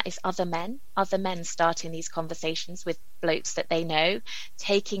answer to that is other men starting these conversations with blokes that they know,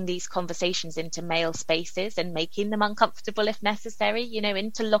 taking these conversations into male spaces and making them uncomfortable if necessary, you know,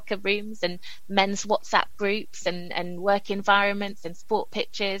 into locker rooms and men's WhatsApp groups and work environments and sport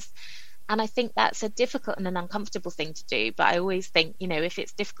pitches. And I think that's a difficult and an uncomfortable thing to do. But I always think, you know, if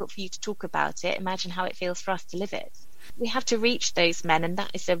it's difficult for you to talk about it, imagine how it feels for us to live it. We have to reach those men, and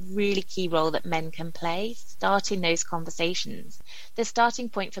that is a really key role that men can play, starting those conversations. The starting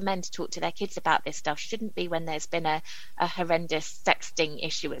point for men to talk to their kids about this stuff shouldn't be when there's been a horrendous sexting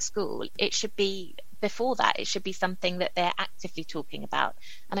issue at school. It should be before that. It should be something that they're actively talking about.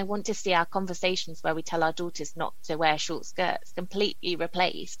 And I want to see our conversations where we tell our daughters not to wear short skirts completely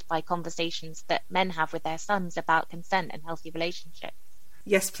replaced by conversations that men have with their sons about consent and healthy relationships.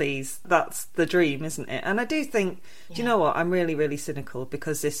 Yes, please. That's the dream, isn't it? And I do think, do you know what? I'm really, really cynical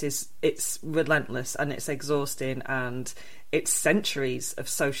because it's relentless and it's exhausting and it's centuries of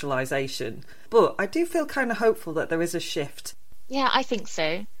socialisation. But I do feel kind of hopeful that there is a shift. Yeah, I think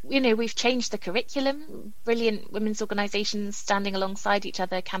so. You know, we've changed the curriculum. Brilliant women's organisations standing alongside each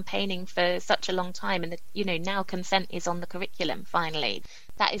other, campaigning for such a long time. And, you know, now consent is on the curriculum, finally.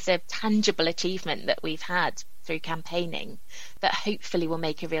 That is a tangible achievement that we've had through campaigning that hopefully will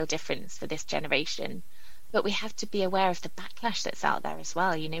make a real difference for this generation. But we have to be aware of the backlash that's out there as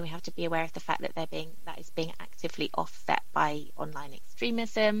well. You know, we have to be aware of the fact that that is being actively offset by online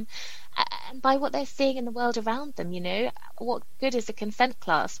extremism and by what they're seeing in the world around them. You know, what good is a consent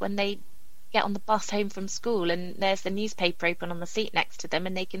class when they get on the bus home from school and there's the newspaper open on the seat next to them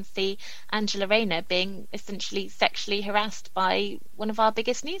and they can see Angela Rayner being essentially sexually harassed by one of our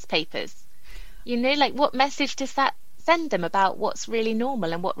biggest newspapers? You know, like, what message does that send them about what's really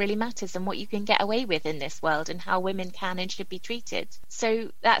normal and what really matters and what you can get away with in this world and how women can and should be treated? So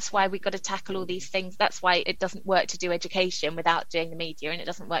that's why we've got to tackle all these things. That's why it doesn't work to do education without doing the media, and it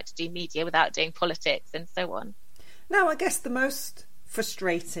doesn't work to do media without doing politics and so on. Now, I guess the most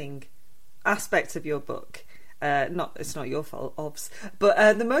frustrating aspect of your book, it's not your fault, obs,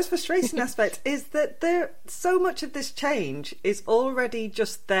 but the most frustrating aspect is that so much of this change is already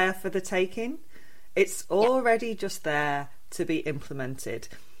just there for the taking. It's already just there to be implemented.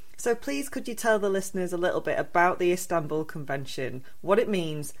 So please, could you tell the listeners a little bit about the Istanbul Convention, what it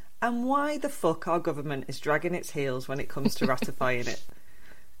means, and why the fuck our government is dragging its heels when it comes to ratifying it?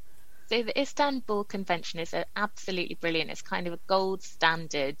 So the Istanbul Convention is absolutely brilliant. It's kind of a gold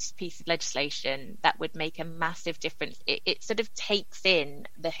standard piece of legislation that would make a massive difference. It sort of takes in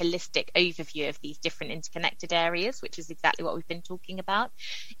the holistic overview of these different interconnected areas, which is exactly what we've been talking about.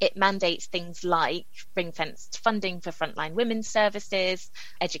 It mandates things like ring-fenced funding for frontline women's services,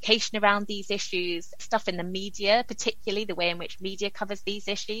 education around these issues, stuff in the media, particularly the way in which media covers these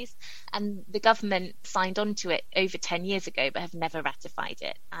issues. And the government signed on to it over 10 years ago, but have never ratified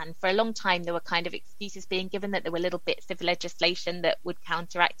it. And for a long time there were kind of excuses being given that there were little bits of legislation that would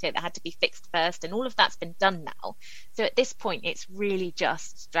counteract it that had to be fixed first, and all of that's been done now. So at this point it's really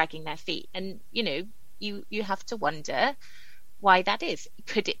just dragging their feet, and you know, you have to wonder why that is.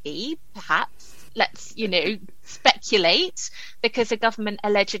 Could it be, perhaps, let's, you know, speculate, because a government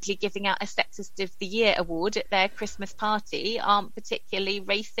allegedly giving out a Sexist of the Year award at their Christmas party aren't particularly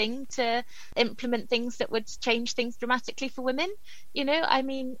racing to implement things that would change things dramatically for women? You know, I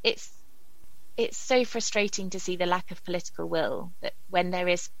mean, it's so frustrating to see the lack of political will, that when there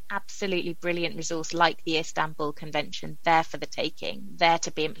is absolutely brilliant resource like the Istanbul Convention there for the taking, there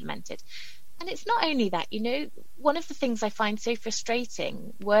to be implemented. And it's not only that, you know, one of the things I find so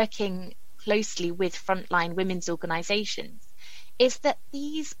frustrating working closely with frontline women's organisations is that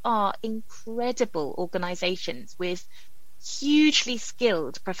these are incredible organisations with hugely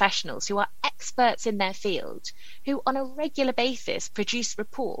skilled professionals who are experts in their field, who on a regular basis produce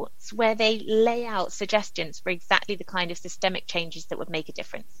reports where they lay out suggestions for exactly the kind of systemic changes that would make a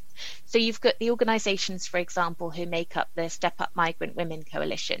difference. So you've got the organisations, for example, who make up the Step Up Migrant Women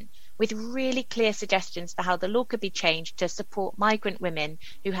Coalition, with really clear suggestions for how the law could be changed to support migrant women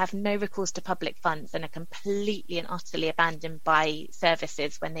who have no recourse to public funds and are completely and utterly abandoned by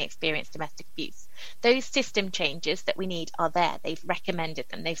services when they experience domestic abuse. Those system changes that we need are there. They've recommended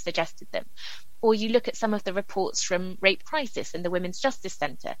them. They've suggested them. Or you look at some of the reports from Rape Crisis and the Women's Justice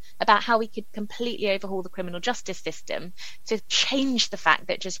Centre about how we could completely overhaul the criminal justice system to change the fact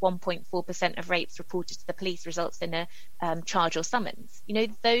that just 1.4% of rapes reported to the police results in a charge or summons. You know,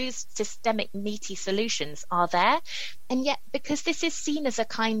 those systemic meaty solutions are there. And yet, because this is seen as a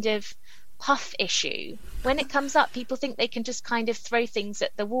kind of puff issue, when it comes up, people think they can just kind of throw things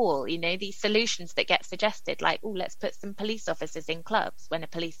at the wall, you know, these solutions that get suggested, like, oh, let's put some police officers in clubs when a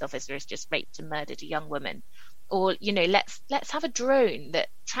police officer has just raped and murdered a young woman, or, you know, let's have a drone that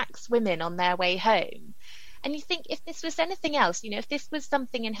tracks women on their way home. And you think, if this was anything else, you know, if this was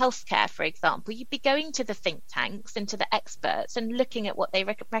something in healthcare, for example, you'd be going to the think tanks and to the experts and looking at what they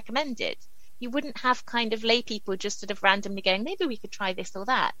recommended. You wouldn't have kind of lay people just sort of randomly going, maybe we could try this or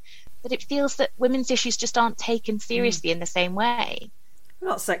that. But it feels that women's issues just aren't taken seriously in the same way.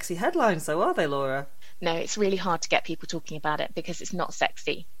 Not sexy headlines, though, are they, Laura? No, it's really hard to get people talking about it because it's not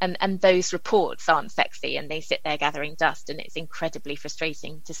sexy. And those reports aren't sexy, and they sit there gathering dust, and it's incredibly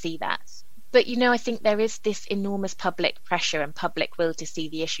frustrating to see that. But, you know, I think there is this enormous public pressure and public will to see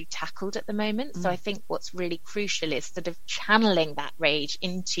the issue tackled at the moment. So I think what's really crucial is sort of channeling that rage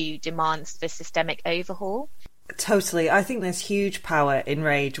into demands for systemic overhaul. Totally. I think there's huge power in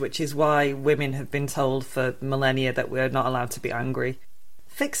rage, which is why women have been told for millennia that we're not allowed to be angry.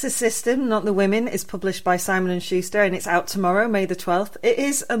 Fix the System, Not the Women is published by Simon & Schuster, and it's out tomorrow, May the 12th. It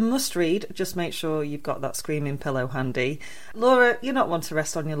is a must-read. Just make sure you've got that screaming pillow handy. Laura, you're not one to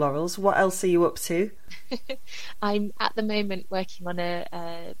rest on your laurels. What else are you up to? I'm at the moment working on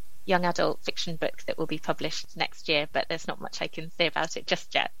a young adult fiction book that will be published next year, but there's not much I can say about it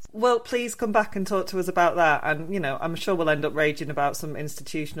just yet. Well, please come back and talk to us about that. And, you know, I'm sure we'll end up raging about some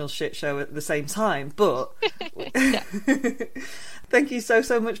institutional shit show at the same time. But thank you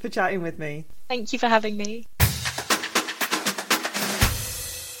so much for chatting with me. Thank you for having me.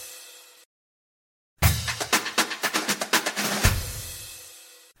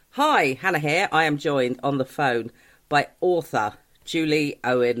 Hi, Hannah here. I am joined on the phone by author Julie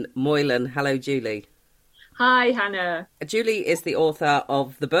Owen Moylan. Hello, Julie. Hi, Hannah. Julie is the author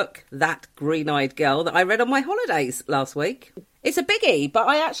of the book, That Green-Eyed Girl, that I read on my holidays last week. It's a biggie, but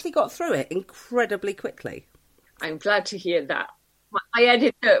I actually got through it incredibly quickly. I'm glad to hear that. My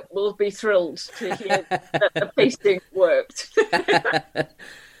editor will be thrilled to hear that the pacing worked.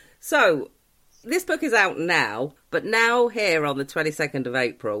 So, this book is out now, but now here on the 22nd of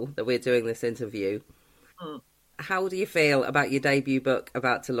April that we're doing this interview, how do you feel about your debut book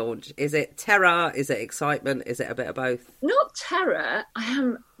about to launch? Is it terror? Is it excitement? Is it a bit of both? Not terror. I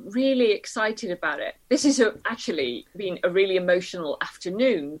am really excited about it. This has actually been a really emotional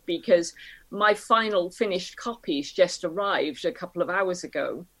afternoon because my final finished copies just arrived a couple of hours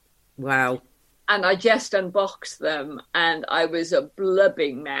ago. Wow. And I just unboxed them and I was a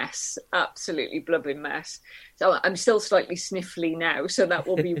blubbing mess, absolutely blubbing mess. So I'm still slightly sniffly now, so that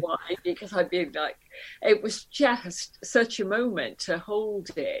will be why, because I've been like, it was just such a moment to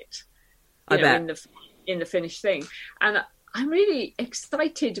hold it, in the finished thing. And I'm really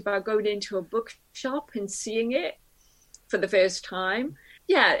excited about going into a bookshop and seeing it for the first time.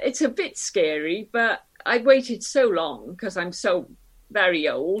 Yeah, it's a bit scary, but I waited so long because I'm so very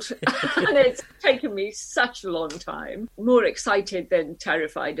old and it's taken me such a long time. More excited than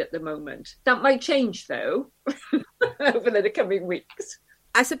terrified at the moment. That might change though over the coming weeks.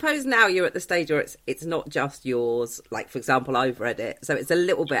 I suppose now you're at the stage where it's not just yours. Like, for example, I've read it, so it's a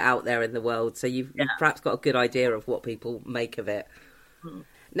little bit out there in the world, so you've perhaps got a good idea of what people make of it.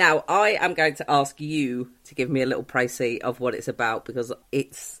 Now, I am going to ask you to give me a little précis of what it's about, because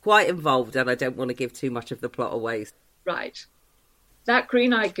it's quite involved and I don't want to give too much of the plot away. Right. That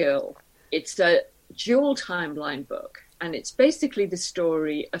Green-Eyed Girl, it's a dual timeline book, and it's basically the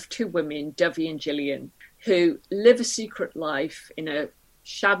story of two women, Dovey and Gillian, who live a secret life in a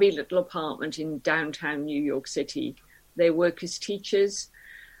shabby little apartment in downtown New York City. They work as teachers,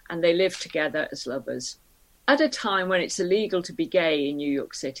 and they live together as lovers, at a time when it's illegal to be gay in New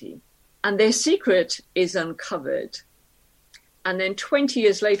York City. And their secret is uncovered. And then 20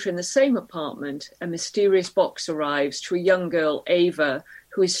 years later in the same apartment, a mysterious box arrives to a young girl, Ava,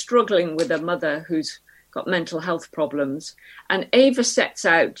 who is struggling with a mother who's got mental health problems. And Ava sets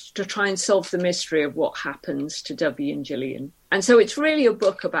out to try and solve the mystery of what happens to Debbie and Gillian. And so it's really a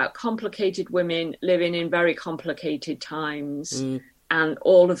book about complicated women living in very complicated times and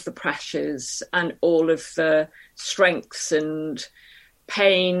all of the pressures and all of the strengths and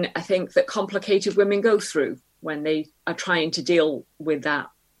pain, I think, that complicated women go through when they are trying to deal with that.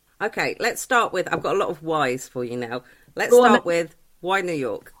 Okay, let's start with, I've got a lot of whys for you now. Let's start with, why New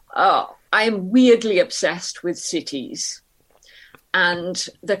York? Oh, I am weirdly obsessed with cities and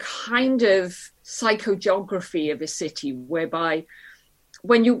the kind of psychogeography of a city whereby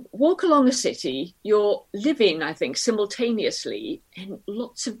when you walk along a city, you're living, I think, simultaneously in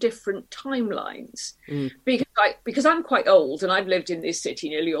lots of different timelines. Because I'm quite old and I've lived in this city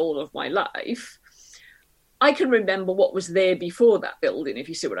nearly all of my life, I can remember what was there before that building, if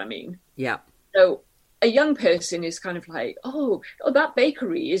you see what I mean. Yeah. So a young person is kind of like, oh, that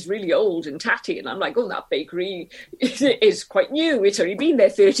bakery is really old and tatty. And I'm like, oh, that bakery is quite new. It's only been there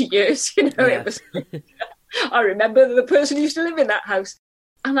 30 years. You know, Yeah. I remember the person who used to live in that house.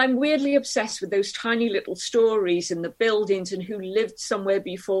 And I'm weirdly obsessed with those tiny little stories and the buildings and who lived somewhere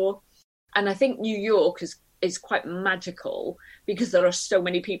before. And I think New York is quite magical because there are so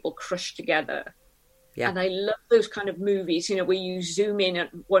many people crushed together. Yeah. And I love those kind of movies, you know, where you zoom in at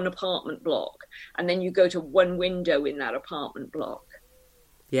one apartment block and then you go to one window in that apartment block.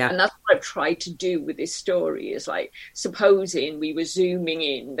 Yeah. And that's what I've tried to do with this story is like, supposing we were zooming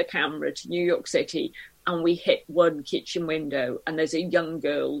in the camera to New York City and we hit one kitchen window and there's a young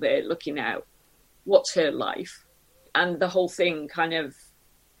girl there looking out. What's her life? And the whole thing kind of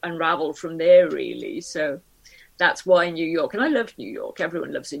unraveled from there, really. So that's why New York. And I love New York.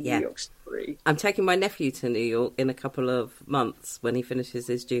 Everyone loves a New York story. I'm taking my nephew to New York in a couple of months when he finishes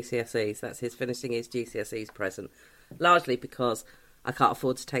his GCSEs. That's his finishing his GCSEs present. Largely because I can't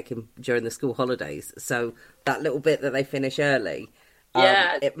afford to take him during the school holidays. So that little bit that they finish early,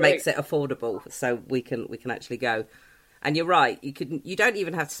 it makes it affordable. So we can actually go. And you're right. You don't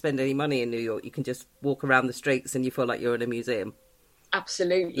even have to spend any money in New York. You can just walk around the streets and you feel like you're in a museum.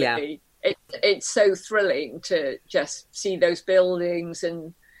 Absolutely. Yeah. It's so thrilling to just see those buildings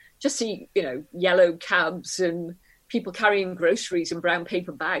and just see, you know, yellow cabs and people carrying groceries in brown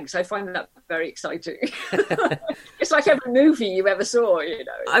paper bags. I find that very exciting. It's like every movie you ever saw, you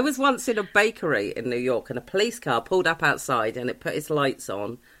know. I was once in a bakery in New York and a police car pulled up outside and it put its lights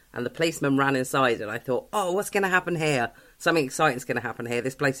on and the policeman ran inside and I thought, oh, what's going to happen here? Something exciting's going to happen here.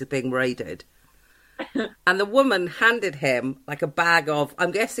 This place is being raided. And the woman handed him like a bag of,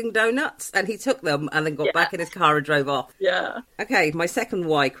 I'm guessing, donuts, and he took them and then got back in his car and drove off. Yeah. Okay, my second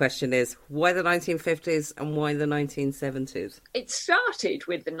why question is, why the 1950s and why the 1970s? It started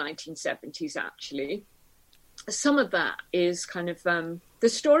with the 1970s, actually. Some of that is kind of the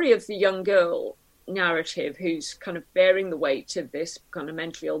story of the young girl narrative who's kind of bearing the weight of this kind of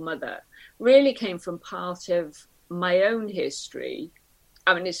mentally ill mother really came from part of my own history.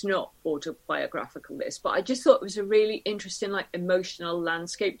 I mean, it's not autobiographical, this, but I just thought it was a really interesting, like, emotional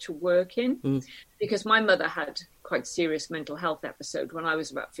landscape to work in because my mother had quite serious mental health episode when I was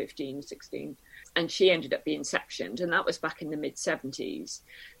about 15, 16, and she ended up being sectioned, and that was back in the mid-70s.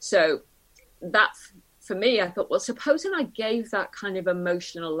 So that, for me, I thought, well, supposing I gave that kind of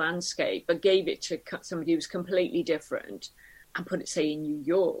emotional landscape, but gave it to somebody who's completely different and put it, say, in New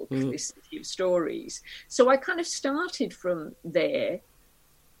York, this city of stories. So I kind of started from there.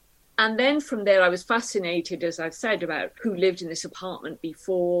 And then from there, I was fascinated, as I've said, about who lived in this apartment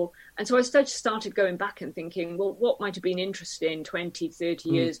before. And so I started going back and thinking, well, what might have been interesting 20, 30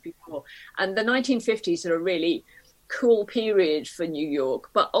 years before? And the 1950s are a really cool period for New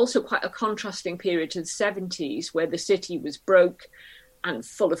York, but also quite a contrasting period to the 70s, where the city was broke and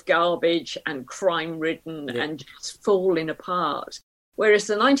full of garbage and crime-ridden and just falling apart. Whereas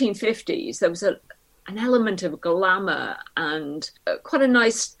the 1950s, there was an element of glamour and quite a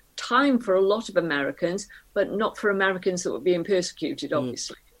nice time for a lot of Americans, but not for Americans that were being persecuted,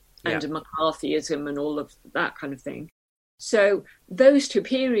 obviously, under McCarthyism and all of that kind of thing. So those two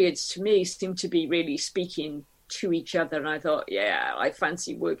periods, to me, seem to be really speaking to each other. And I thought, I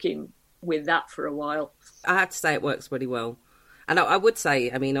fancy working with that for a while. I have to say it works really well. And I would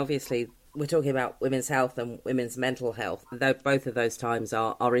say, I mean, obviously, we're talking about women's health and women's mental health, though both of those times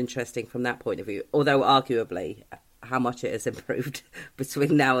are interesting from that point of view, although arguably how much it has improved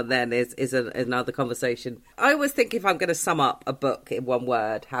between now and then is another conversation. I always think if I'm going to sum up a book in one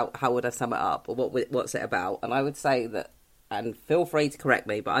word, how would I sum it up, or what's it about? And I would say that, and feel free to correct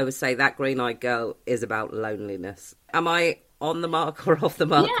me, but I would say That Green-Eyed Girl is about loneliness. Am I on the mark or off the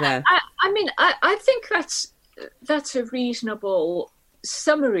mark there? I mean, I think that's a reasonable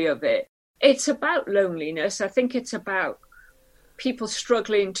summary of it. It's about loneliness. I think it's about people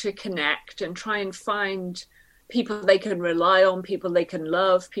struggling to connect and try and find people they can rely on, people they can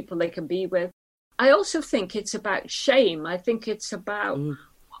love, people they can be with. I also think it's about shame. I think it's about what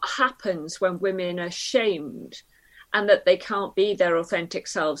happens when women are shamed and that they can't be their authentic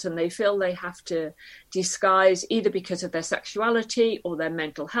selves and they feel they have to disguise either because of their sexuality or their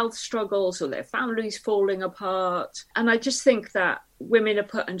mental health struggles or their families falling apart. And I just think that women are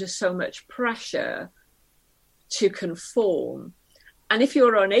put under so much pressure to conform. And if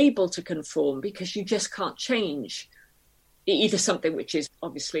you're unable to conform because you just can't change either something which is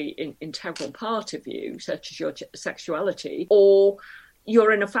obviously an integral part of you, such as your sexuality, or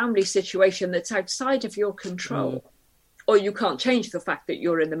you're in a family situation that's outside of your control, or you can't change the fact that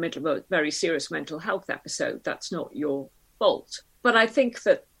you're in the middle of a very serious mental health episode, that's not your fault. But I think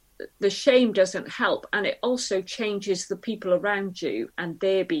that the shame doesn't help, and it also changes the people around you and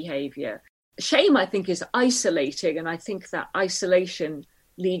their behaviour. Shame, I think, is isolating, and I think that isolation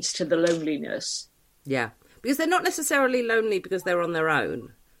leads to the loneliness. Yeah, because they're not necessarily lonely because they're on their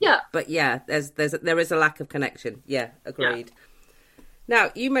own. Yeah. But yeah, there is a lack of connection. Yeah, agreed. Yeah.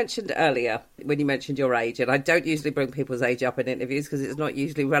 Now, you mentioned earlier, when you mentioned your age, and I don't usually bring people's age up in interviews because it's not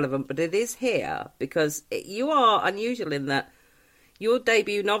usually relevant, but it is here because you are unusual in that your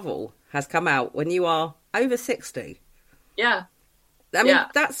debut novel has come out when you are over 60. Yeah. I mean,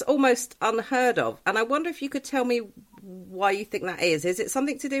 that's almost unheard of. And I wonder if you could tell me why you think that is. Is it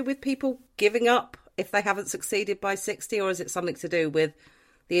something to do with people giving up if they haven't succeeded by 60, or is it something to do with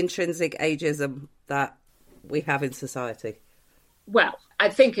the intrinsic ageism that we have in society? Well, I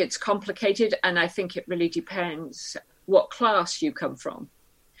think it's complicated, and I think it really depends what class you come from.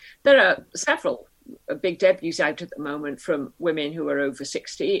 There are several big debuts out at the moment from women who are over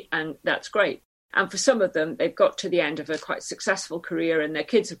 60, and that's great. And for some of them, they've got to the end of a quite successful career and their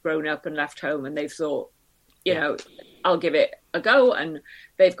kids have grown up and left home and they've thought, you know, I'll give it a go. And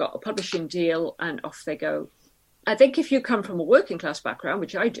they've got a publishing deal and off they go. I think if you come from a working class background,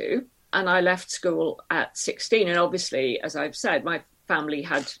 which I do, and I left school at 16, and obviously, as I've said, my family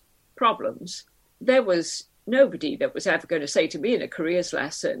had problems, there was nobody that was ever going to say to me in a careers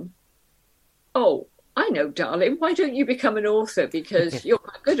lesson, oh, I know, darling, why don't you become an author because you're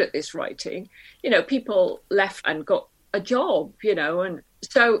quite good at this writing? You know, people left and got a job, you know, and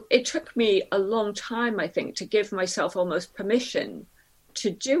so it took me a long time, I think, to give myself almost permission to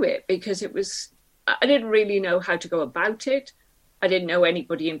do it because I didn't really know how to go about it. I didn't know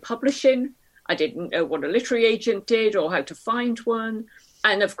anybody in publishing. I didn't know what a literary agent did or how to find one.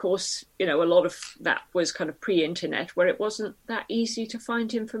 And of course, you know, a lot of that was kind of pre-internet where it wasn't that easy to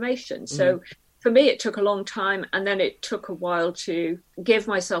find information. So for me, it took a long time, and then it took a while to give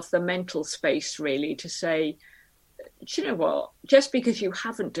myself the mental space, really, to say, do you know what? Just because you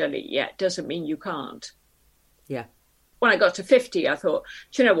haven't done it yet doesn't mean you can't. Yeah. When I got to 50, I thought,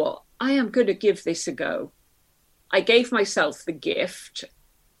 do you know what? I am going to give this a go. I gave myself the gift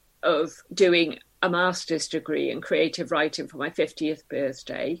of doing a master's degree in creative writing for my 50th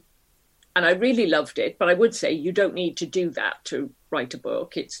birthday, and I really loved it. But I would say you don't need to do that to write a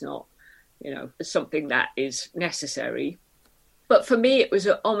book. It's not, you know, something that is necessary. But for me, it was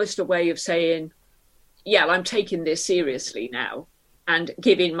almost a way of saying, yeah, I'm taking this seriously now and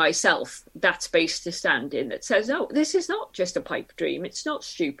giving myself that space to stand in that says, oh, this is not just a pipe dream. It's not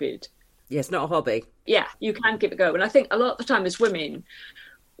stupid. Yeah, it's not a hobby. Yeah, you can give it a go. And I think a lot of the time as women,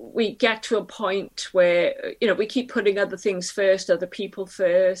 we get to a point where, you know, we keep putting other things first, other people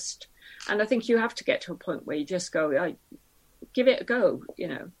first. And I think you have to get to a point where you just go, give it a go, you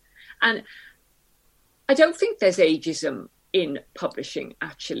know. And I don't think there's ageism in publishing,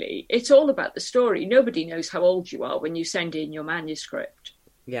 actually. It's all about the story. Nobody knows how old you are when you send in your manuscript.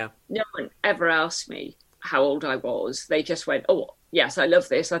 Yeah. No one ever asked me how old I was. They just went, oh, yes, I love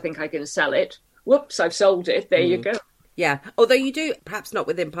this. I think I can sell it. Whoops, I've sold it. There you go. Yeah, although you do, perhaps not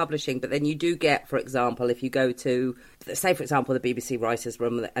within publishing, but then you do get, for example, if you go to, say, for example, the BBC Writers'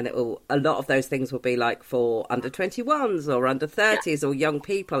 Room, and a lot of those things will be like for under 21s or under 30s or young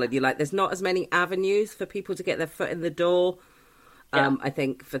people, and you're like, there's not as many avenues for people to get their foot in the door, I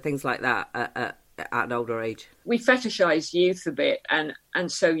think, for things like that at an older age. We fetishise youth a bit,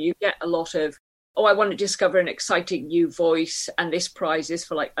 and so you get a lot of, oh, I want to discover an exciting new voice, and this prize is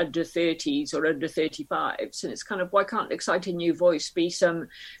for like under 30s or under 35s. And it's kind of, why can't an exciting new voice be some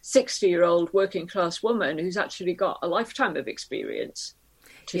 60-year-old working class woman who's actually got a lifetime of experience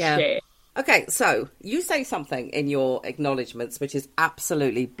to share? Okay, so you say something in your acknowledgements, which is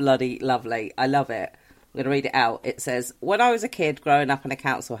absolutely bloody lovely. I love it. I'm going to read it out. It says, when I was a kid growing up in a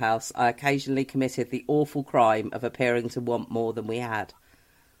council house, I occasionally committed the awful crime of appearing to want more than we had.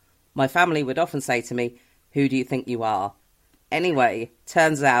 My family would often say to me, "Who do you think you are?" Anyway,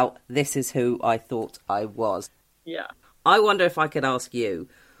 turns out this is who I thought I was. Yeah. I wonder if I could ask you,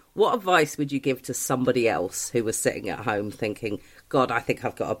 what advice would you give to somebody else who was sitting at home thinking, God, I think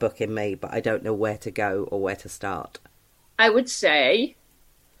I've got a book in me, but I don't know where to go or where to start? I would say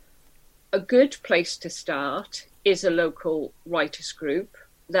a good place to start is a local writers group.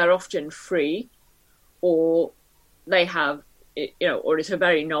 They're often free, or they have, or it's a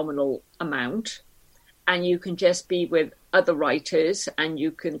very nominal amount. And you can just be with other writers and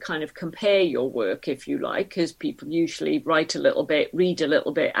you can kind of compare your work, if you like, because people usually write a little bit, read a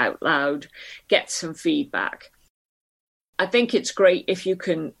little bit out loud, get some feedback. I think it's great if you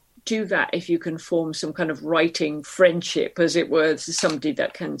can do that, if you can form some kind of writing friendship, as it were, to somebody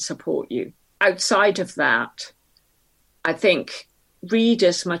that can support you. Outside of that, I think read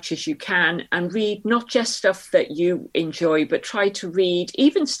as much as you can, and read not just stuff that you enjoy, but try to read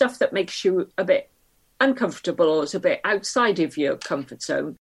even stuff that makes you a bit uncomfortable or is a bit outside of your comfort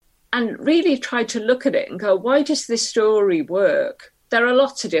zone, and really try to look at it and go, why does this story work? There are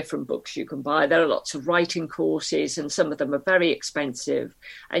lots of different books you can buy. There are lots of writing courses, and some of them are very expensive,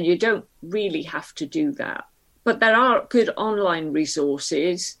 and you don't really have to do that. But there are good online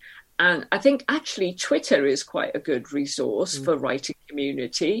resources, and I think actually Twitter is quite a good resource for writing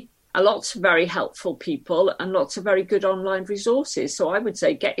community. Lots of very helpful people and lots of very good online resources. So I would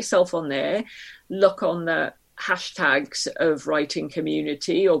say get yourself on there, look on the hashtags of writing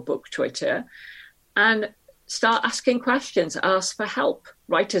community or book Twitter, and start asking questions, ask for help.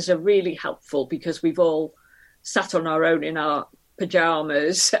 Writers are really helpful because we've all sat on our own in our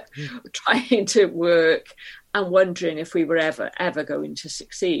pajamas trying to work and wondering if we were ever going to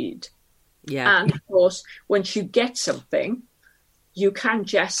succeed. Yeah. And of course, once you get something, you can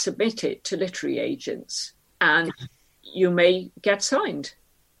just submit it to literary agents and you may get signed,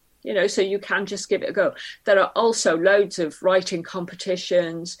 so you can just give it a go. There are also loads of writing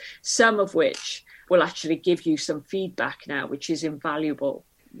competitions, some of which will actually give you some feedback now, which is invaluable.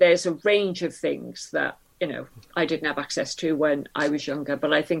 There's a range of things that, I didn't have access to when I was younger,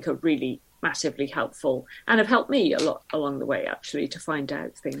 but I think are really massively helpful and have helped me a lot along the way, actually, to find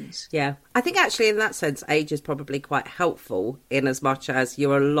out things. Yeah. I think actually in that sense, age is probably quite helpful in as much as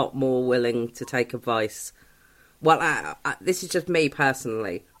you're a lot more willing to take advice. Well, this is just me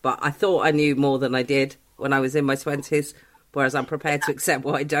personally, but I thought I knew more than I did when I was in my 20s, whereas I'm prepared to accept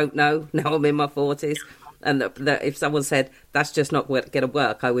what I don't know. Now I'm in my 40s. And that if someone said, that's just not going to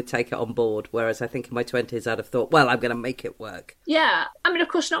work, I would take it on board. Whereas I think in my 20s, I'd have thought, well, I'm going to make it work. Yeah. I mean, of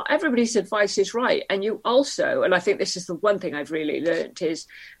course, not everybody's advice is right. And you also, and I think this is the one thing I've really learned, is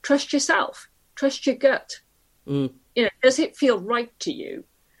trust yourself, trust your gut. Does it feel right to you?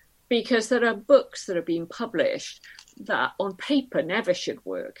 Because there are books that are being published that on paper never should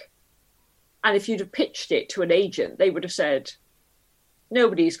work. And if you'd have pitched it to an agent, they would have said,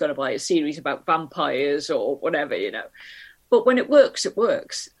 nobody's going to buy a series about vampires or whatever, But when it works, it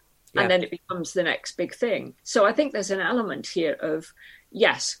works. Yeah. And then it becomes the next big thing. So I think there's an element here of,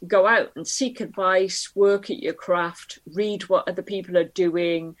 yes, go out and seek advice, work at your craft, read what other people are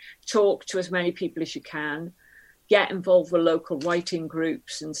doing, talk to as many people as you can, get involved with local writing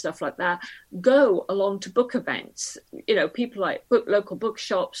groups and stuff like that. Go along to book events. People like local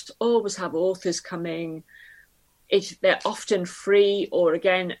bookshops always have authors coming. They're often free or,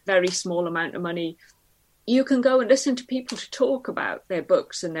 again, very small amount of money. You can go and listen to people to talk about their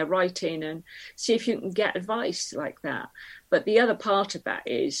books and their writing and see if you can get advice like that. But the other part of that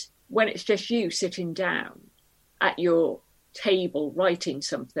is when it's just you sitting down at your table writing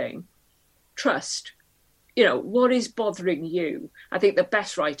something, trust, what is bothering you? I think the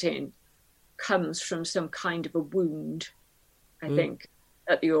best writing comes from some kind of a wound, I think,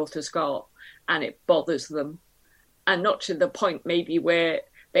 that the author's got, and it bothers them. And not to the point maybe where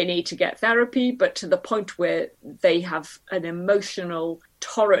they need to get therapy, but to the point where they have an emotional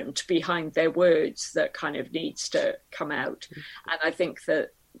torrent behind their words that kind of needs to come out. And I think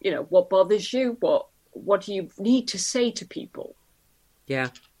that, what bothers you, what do you need to say to people? Yeah.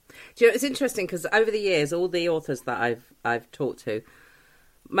 Do you know, it's interesting because over the years, all the authors that I've talked to,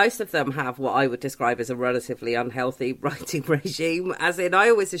 most of them have what I would describe as a relatively unhealthy writing regime. As in, I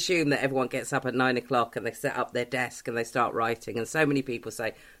always assume that everyone gets up at 9 o'clock and they set up their desk and they start writing. And so many people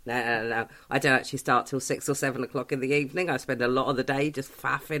say, no, I don't actually start till 6 or 7 o'clock in the evening. I spend a lot of the day just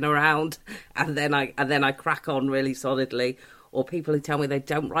faffing around, and then I crack on really solidly. Or people who tell me they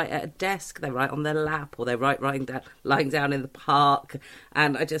don't write at a desk, they write on their lap, or they write lying down in the park.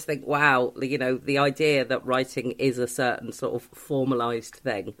 And I just think, wow, the idea that writing is a certain sort of formalised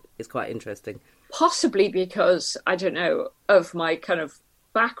thing is quite interesting. Possibly because, I don't know, of my kind of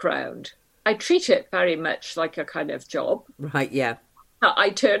background, I treat it very much like a kind of job. Right, yeah.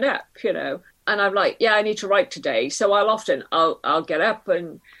 I turn up, and I'm like, yeah, I need to write today. So I'll get up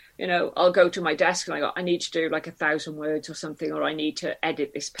and, I'll go to my desk and I need to do like 1,000 words or something, or I need to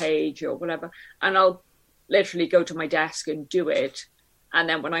edit this page or whatever. And I'll literally go to my desk and do it. And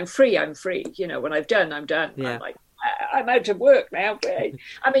then when I'm free, I'm free. When I've done, I'm done. Yeah. I'm like, I'm out of work now.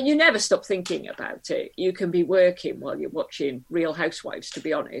 I mean, you never stop thinking about it. You can be working while you're watching Real Housewives, to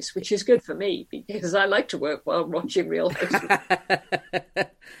be honest, which is good for me because I like to work while watching Real Housewives.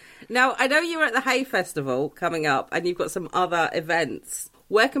 Now, I know you're at the Hay Festival coming up and you've got some other events.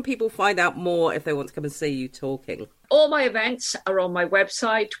 Where can people find out more if they want to come and see you talking? All my events are on my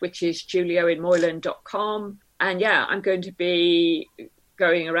website, which is julieowenmoylan.com. And yeah, I'm going to be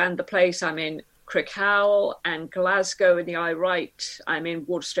going around the place. I'm in Crickhowell and Glasgow in the Eye Right. I'm in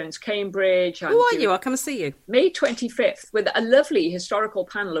Waterstones, Cambridge. Who are you? I'll come and see you. May 25th with a lovely historical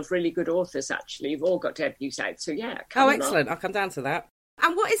panel of really good authors, actually. You've all got debuts out. So yeah. Oh, excellent. I'll come down to that.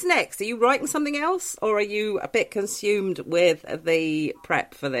 And what is next? Are you writing something else or are you a bit consumed with the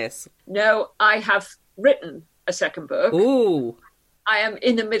prep for this? No, I have written a second book. Ooh. I am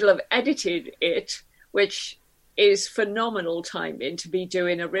in the middle of editing it, which is phenomenal timing to be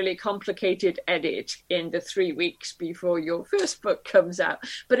doing a really complicated edit in the 3 weeks before your first book comes out.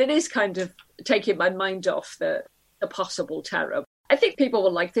 But it is kind of taking my mind off the possible terror. I think people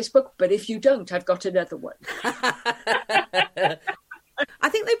will like this book, but if you don't, I've got another one. I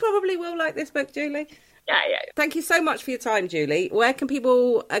think they probably will like this book, Julie. Yeah. Thank you so much for your time, Julie. Where can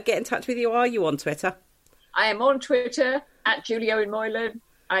people get in touch with you? Are you on Twitter? I am on Twitter at Julie Owen Moylan.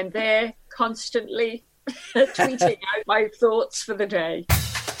 I'm there constantly tweeting out my thoughts for the day.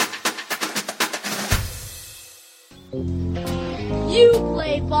 You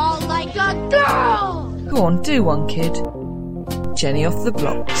play ball like a girl! Go on, do one, kid. Jenny off the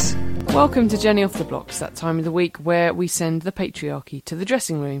blocks. Welcome to Jenny Off the Blocks, that time of the week where we send the patriarchy to the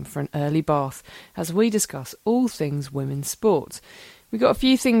dressing room for an early bath as we discuss all things women's sport. We've got a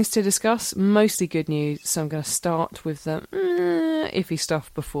few things to discuss, mostly good news, so I'm going to start with the iffy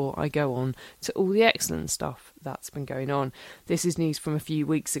stuff before I go on to all the excellent stuff that's been going on. This is news from a few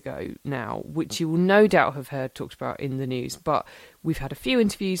weeks ago now, which you will no doubt have heard talked about in the news, but we've had a few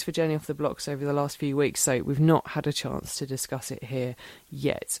interviews for Jenny Off the Blocks over the last few weeks, so we've not had a chance to discuss it here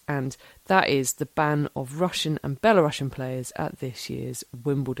yet, and that is the ban of Russian and Belarusian players at this year's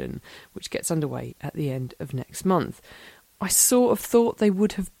Wimbledon, which gets underway at the end of next month. I sort of thought they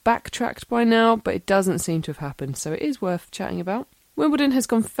would have backtracked by now, but it doesn't seem to have happened, so it is worth chatting about. Wimbledon has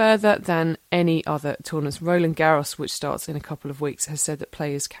gone further than any other tournaments. Roland Garros, which starts in a couple of weeks, has said that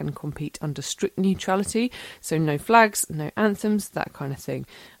players can compete under strict neutrality, so no flags, no anthems, that kind of thing.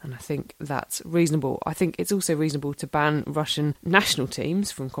 And I think that's reasonable. I think it's also reasonable to ban Russian national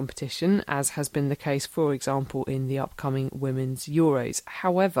teams from competition, as has been the case, for example, in the upcoming Women's Euros.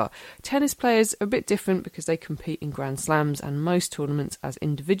 However, tennis players are a bit different because they compete in Grand Slams and most tournaments as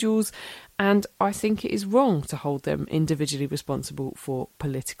individuals, and I think it is wrong to hold them individually responsible for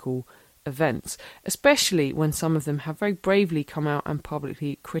political events, especially when some of them have very bravely come out and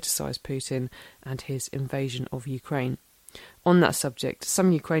publicly criticised Putin and his invasion of Ukraine. On that subject,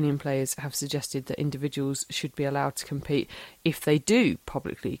 some Ukrainian players have suggested that individuals should be allowed to compete if they do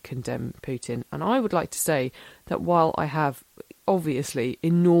publicly condemn Putin. And I would like to say that while I have obviously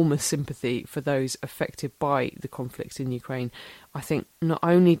enormous sympathy for those affected by the conflict in Ukraine, I think not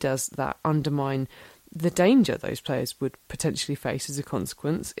only does that undermine the danger those players would potentially face as a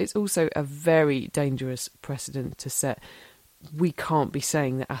consequence, it's also a very dangerous precedent to set. We can't be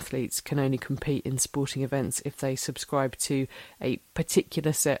saying that athletes can only compete in sporting events if they subscribe to a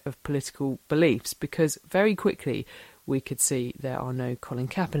particular set of political beliefs, because very quickly we could see there are no Colin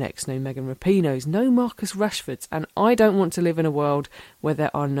Kaepernicks, no Megan Rapinoes, no Marcus Rashfords, and I don't want to live in a world where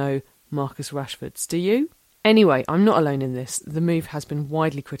there are no Marcus Rashfords. Do you? Anyway, I'm not alone in this. The move has been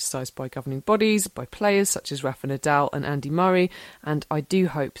widely criticised by governing bodies, by players such as Rafa Nadal and Andy Murray, and I do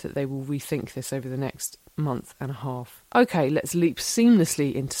hope that they will rethink this over the next month and a half. OK, let's leap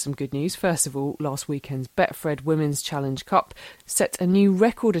seamlessly into some good news. First of all, last weekend's Betfred Women's Challenge Cup set a new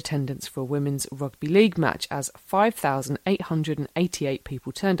record attendance for a women's rugby league match as 5,888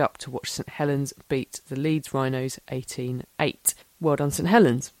 people turned up to watch St Helens beat the Leeds Rhinos 18-8. Well done, St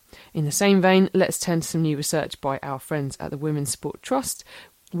Helens. In the same vein, let's turn to some new research by our friends at the Women's Sport Trust,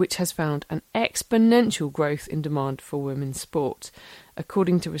 which has found an exponential growth in demand for women's sport.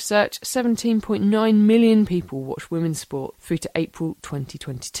 According to research, 17.9 million people watch women's sport through to April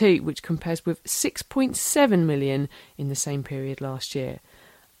 2022, which compares with 6.7 million in the same period last year.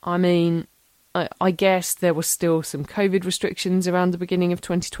 I mean, I guess there were still some COVID restrictions around the beginning of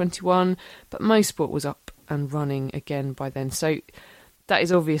 2021, but most sport was up and running again by then. So that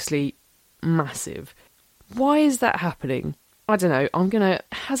is obviously massive. Why is that happening? I don't know. I'm going to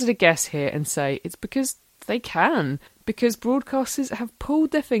hazard a guess here and say it's because they can. Because broadcasters have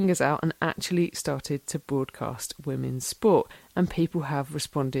pulled their fingers out and actually started to broadcast women's sport. And people have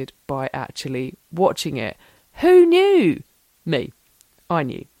responded by actually watching it. Who knew? Me. I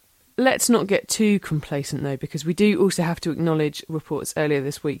knew. Let's not get too complacent though, because we do also have to acknowledge reports earlier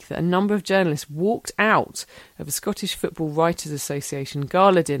this week that a number of journalists walked out of a Scottish Football Writers Association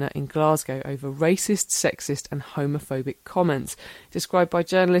gala dinner in Glasgow over racist, sexist and homophobic comments, described by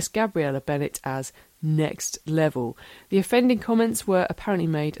journalist Gabriella Bennett as next level. The offending comments were apparently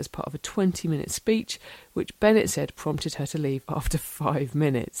made as part of a 20-minute speech, which Bennett said prompted her to leave after 5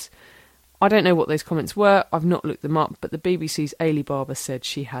 minutes. I don't know what those comments were, I've not looked them up, but the BBC's Ailey Barber said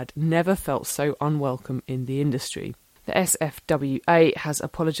she had never felt so unwelcome in the industry. The SFWA has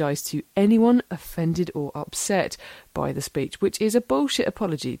apologised to anyone offended or upset by the speech, which is a bullshit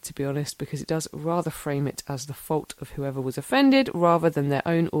apology, to be honest, because it does rather frame it as the fault of whoever was offended rather than their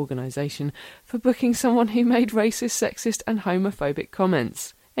own organisation for booking someone who made racist, sexist and homophobic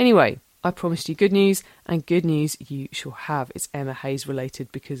comments. Anyway, I promised you good news, and good news you shall have. It's Emma Hayes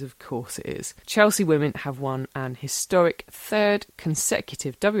related, because of course it is. Chelsea women have won an historic third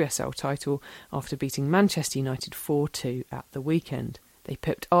consecutive WSL title after beating Manchester United 4-2 at the weekend. They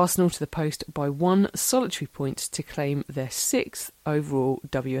pipped Arsenal to the post by one solitary point to claim their 6th overall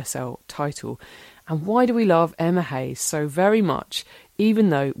WSL title. And why do we love Emma Hayes so very much, even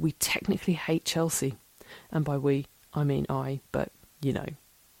though we technically hate Chelsea? And by we, I mean I, but you know.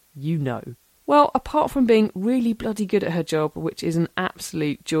 You know. Well, apart from being really bloody good at her job, which is an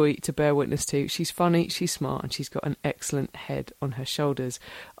absolute joy to bear witness to, she's funny, she's smart, and she's got an excellent head on her shoulders.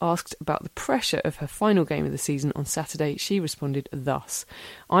 Asked about the pressure of her final game of the season on Saturday, she responded thus: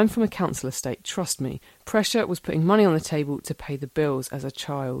 "I'm from a council estate, trust me. Pressure was putting money on the table to pay the bills as a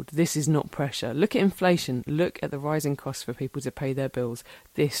child. This is not pressure. Look at inflation, look at the rising costs for people to pay their bills.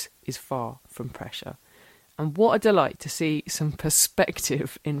 This is far from pressure." And what a delight to see some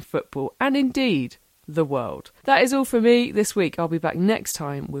perspective in football and indeed the world. That is all for me this week. I'll be back next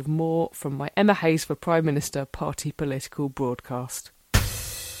time with more from my Emma Hayes for Prime Minister party political broadcast.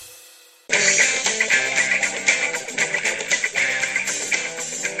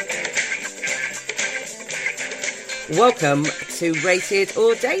 Welcome to Rated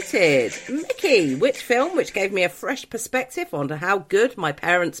or Dated. Mickey, which film, which gave me a fresh perspective on how good my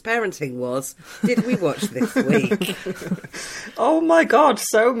parents' parenting was, did we watch this week? Oh my God,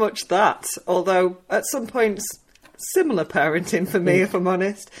 so much that. Although at some points, similar parenting for me, if I'm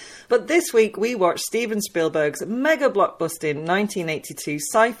honest. But this week we watched Steven Spielberg's mega blockbuster 1982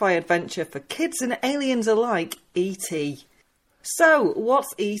 sci-fi adventure for kids and aliens alike, E.T. So,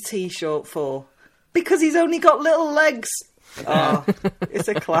 what's E.T. short for? Because he's only got little legs. Oh, it's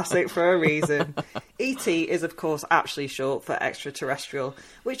a classic for a reason. E.T. is, of course, actually short for extraterrestrial,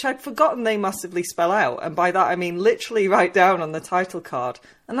 which I'd forgotten they massively spell out, and by that I mean literally write down on the title card.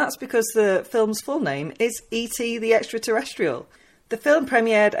 And that's because the film's full name is E.T. the Extraterrestrial. The film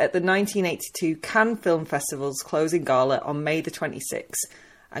premiered at the 1982 Cannes Film Festival's closing gala on May the 26th,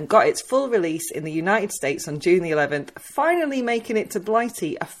 and got its full release in the United States on June the 11th, finally making it to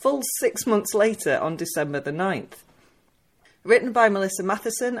Blighty a full 6 months later on December the 9th. Written by Melissa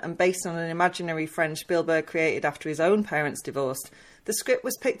Matheson and based on an imaginary friend Spielberg created after his own parents divorced, the script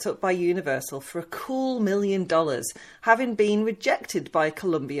was picked up by Universal for a cool $1 million, having been rejected by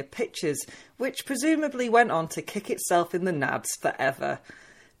Columbia Pictures, which presumably went on to kick itself in the nads forever.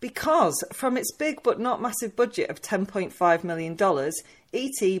 Because, from its big but not massive budget of $10.5 million,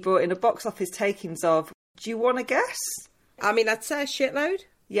 E.T. brought in a box office takings of, do you want to guess? I mean, I'd say a shitload.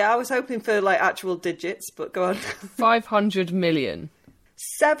 Yeah, I was hoping for, actual digits, but go on. 500 million.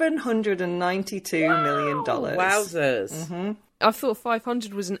 $792 million. Wowzers. Mm-hmm. I thought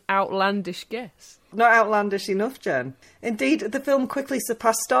 500 was an outlandish guess. Not outlandish enough, Jen. Indeed, the film quickly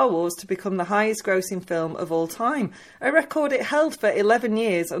surpassed Star Wars to become the highest grossing film of all time, a record it held for 11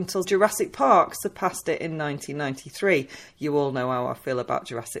 years until Jurassic Park surpassed it in 1993. You all know how I feel about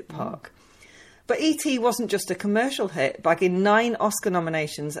Jurassic Park. But E.T. wasn't just a commercial hit, bagging 9 Oscar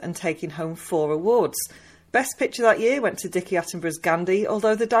nominations and taking home 4 awards. Best Picture that year went to Dickie Attenborough's Gandhi,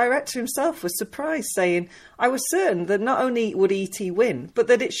 although the director himself was surprised, saying, "I was certain that not only would E.T. win, but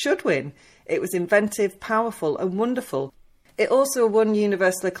that it should win. It was inventive, powerful and wonderful." It also won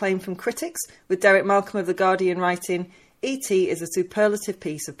universal acclaim from critics, with Derek Malcolm of The Guardian writing, E.T. is a superlative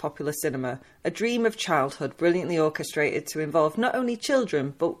piece of popular cinema, a dream of childhood brilliantly orchestrated to involve not only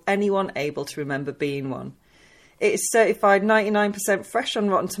children, but anyone able to remember being one. It is certified 99% fresh on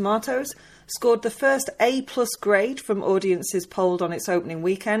Rotten Tomatoes, scored the first A+ grade from audiences polled on its opening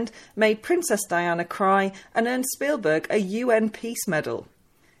weekend, made Princess Diana cry, and earned Spielberg a UN Peace Medal.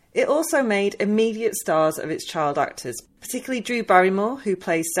 It also made immediate stars of its child actors, particularly Drew Barrymore, who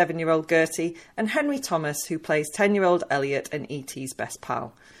plays 7-year-old Gertie, and Henry Thomas, who plays 10-year-old Elliot and E.T.'s best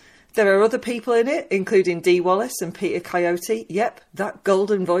pal. There are other people in it, including Dee Wallace and Peter Coyote, yep, that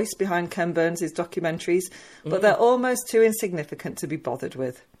golden voice behind Ken Burns' documentaries, but they're almost too insignificant to be bothered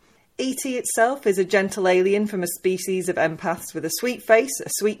with. E.T. itself is a gentle alien from a species of empaths with a sweet face, a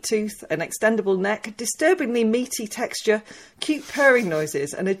sweet tooth, an extendable neck, disturbingly meaty texture, cute purring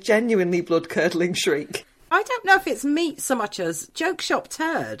noises, and a genuinely blood-curdling shriek. I don't know if it's meat so much as joke shop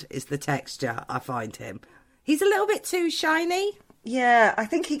turd is the texture I find him. He's a little bit too shiny. Yeah, I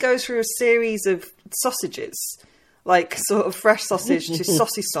think he goes through a series of sausages, like sort of fresh sausage to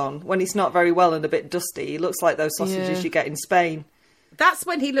saucisson, when he's not very well and a bit dusty. He looks like those sausages you get in Spain. That's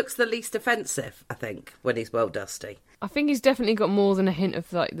when he looks the least offensive, I think, when he's well dusty. I think he's definitely got more than a hint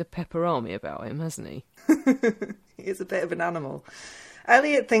of like the pepperami about him, hasn't he? He is a bit of an animal.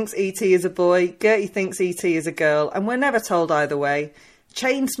 Elliot thinks E.T. is a boy, Gertie thinks E.T. is a girl, and we're never told either way.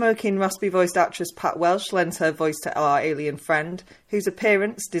 Chain-smoking, raspy-voiced actress Pat Welsh lends her voice to our alien friend, whose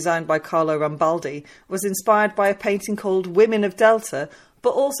appearance, designed by Carlo Rambaldi, was inspired by a painting called Women of Delta,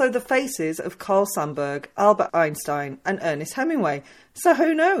 but also the faces of Carl Sandburg, Albert Einstein and Ernest Hemingway. So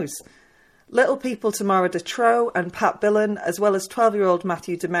who knows? Little people Tamara Detrow and Pat Billen, as well as 12-year-old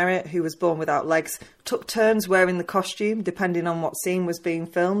Matthew Demerit, who was born without legs, took turns wearing the costume, depending on what scene was being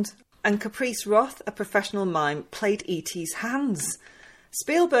filmed. And Caprice Roth, a professional mime, played E.T.'s hands.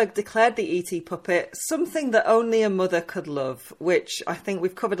 Spielberg declared the E.T. puppet something that only a mother could love, which I think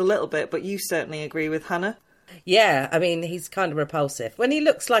we've covered a little bit, but you certainly agree with, Hannah. Yeah, I mean, he's kind of repulsive. When he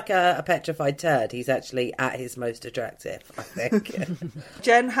looks like a petrified turd, he's actually at his most attractive, I think.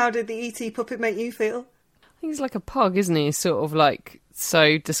 Jen, how did the E.T. puppet make you feel? I think he's like a pug, isn't he? He's sort of like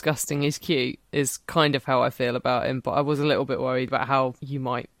so disgusting he's cute is kind of how I feel about him, but I was a little bit worried about how you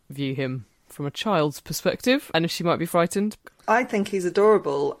might view him from a child's perspective and if she might be frightened. I think he's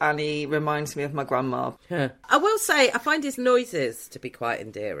adorable and he reminds me of my grandma. Yeah. I will say, I find his noises to be quite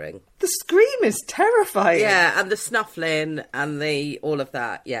endearing. The scream is terrifying. Yeah, and the snuffling and the all of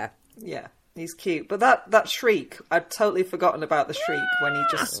that, yeah. Yeah, he's cute. But that shriek, I'd totally forgotten about the shriek when he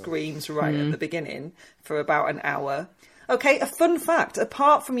just screams right at the beginning for about an hour. Okay, a fun fact.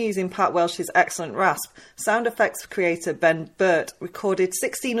 Apart from using Pat Welsh's excellent rasp, sound effects creator Ben Burt recorded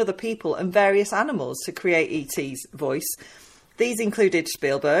 16 other people and various animals to create E.T.'s voice. These included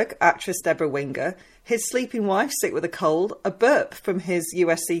Spielberg, actress Deborah Winger, his sleeping wife sick with a cold, a burp from his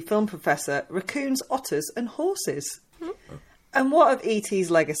USC film professor, raccoons, otters and horses. And what of E.T.'s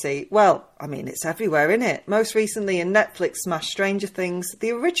legacy? Well, I mean, it's everywhere, innit? Most recently in Netflix smash Stranger Things,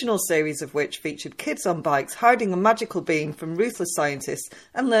 the original series of which featured kids on bikes hiding a magical being from ruthless scientists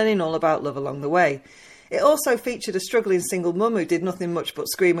and learning all about love along the way. It also featured a struggling single mum who did nothing much but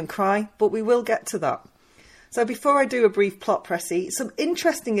scream and cry, but we will get to that. So before I do a brief plot pressy, some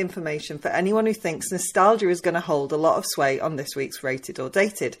interesting information for anyone who thinks nostalgia is going to hold a lot of sway on this week's Rated or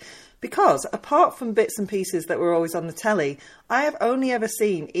Dated. Because, apart from bits and pieces that were always on the telly, I have only ever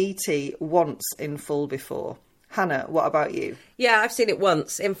seen E.T. once in full before. Hannah, what about you? Yeah, I've seen it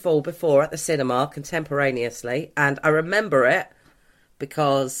once in full before at the cinema, contemporaneously, and I remember it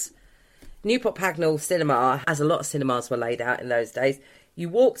because Newport Pagnell Cinema, as a lot of cinemas were laid out in those days, you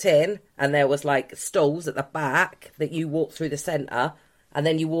walked in and there was like stalls at the back that you walked through the centre and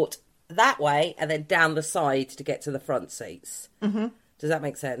then you walked that way and then down the side to get to the front seats. Mm-hmm. Does that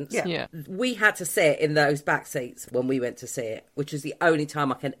make sense? Yeah. We had to sit in those back seats when we went to see it, which is the only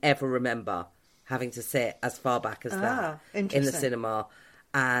time I can ever remember having to sit as far back as that in the cinema.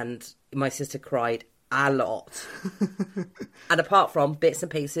 And my sister cried a lot. And apart from bits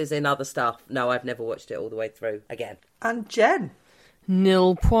and pieces in other stuff, no, I've never watched it all the way through again. And Jen?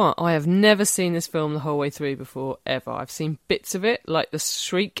 Nil point. I have never seen this film the whole way through before, ever. I've seen bits of it, like the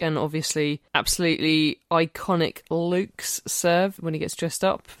shriek and obviously absolutely iconic Luke's serve when he gets dressed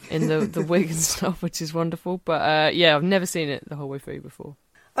up in the wig and stuff, which is wonderful. But yeah, I've never seen it the whole way through before.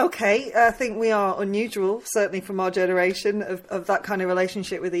 Okay, I think we are unusual, certainly from our generation, of that kind of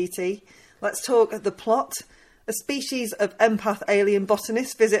relationship with E.T. Let's talk the plot. A species of empath alien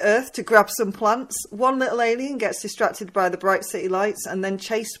botanists visit Earth to grab some plants. One little alien gets distracted by the bright city lights and then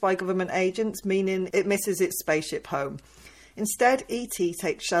chased by government agents, meaning it misses its spaceship home. Instead, E.T.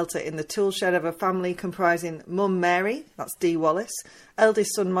 takes shelter in the tool shed of a family comprising Mum Mary, that's Dee Wallace,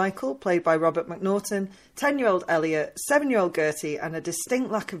 eldest son Michael, played by Robert McNaughton, 10-year-old Elliot, 7-year-old Gertie, and a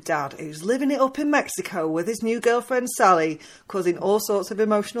distinct lack of dad who's living it up in Mexico with his new girlfriend Sally, causing all sorts of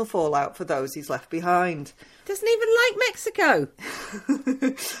emotional fallout for those he's left behind. Doesn't even like Mexico.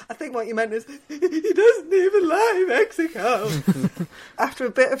 I think what you meant is, he doesn't even like Mexico. After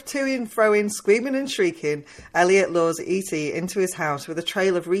a bit of to-ing, fro-ing, screaming and shrieking, Elliot lures E.T. into his house with a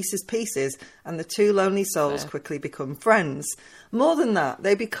trail of Reese's Pieces, and the two lonely souls quickly become friends. More than that,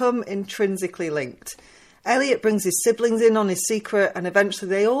 they become intrinsically linked. Elliot brings his siblings in on his secret, and eventually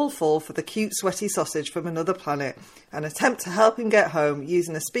they all fall for the cute sweaty sausage from another planet and attempt to help him get home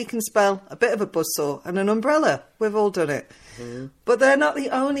using a speak and spell, a bit of a buzzsaw and an umbrella. We've all done it. But they're not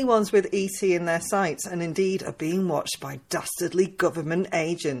the only ones with E.T. in their sights, and indeed are being watched by dastardly government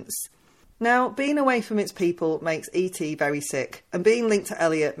agents. Now, being away from its people makes E.T. very sick, and being linked to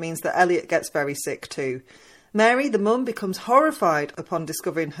Elliot means that Elliot gets very sick too. Mary, the mum, becomes horrified upon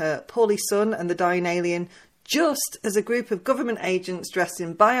discovering her poorly son and the dying alien, just as a group of government agents dressed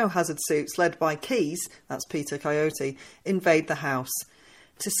in biohazard suits led by Keys, that's Peter Coyote, invade the house.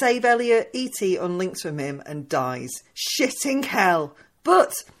 To save Elliot, E.T. unlinks from him and dies. Shitting hell!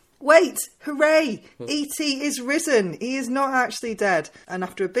 But wait! Hooray! E.T. is risen! He is not actually dead. And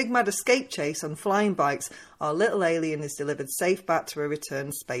after a big mad escape chase on flying bikes, our little alien is delivered safe back to a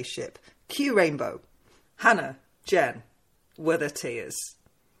returned spaceship. Cue Rainbow. Hannah, Jen, were there tears?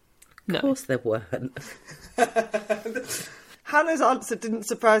 No. Of course there weren't. Hannah's answer didn't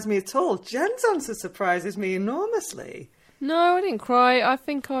surprise me at all. Jen's answer surprises me enormously. No, I didn't cry. I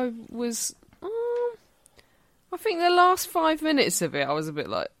think I was... I think the last 5 minutes of it, I was a bit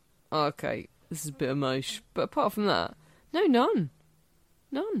like, oh, okay, this is a bit emotional. But apart from that, no, none.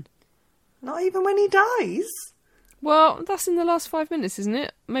 None. Not even when he dies? Well, that's in the last 5 minutes, isn't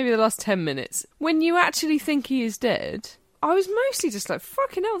it? Maybe the last 10 minutes. When you actually think he is dead, I was mostly just like,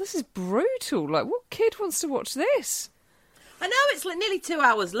 fucking hell, this is brutal. Like, what kid wants to watch this? I know, it's like nearly 2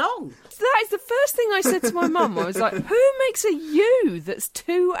 hours long. That is the first thing I said to my mum. I was like, who makes a U that's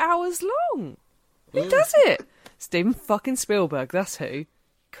 2 hours long? Who does it? Steven fucking Spielberg, that's who.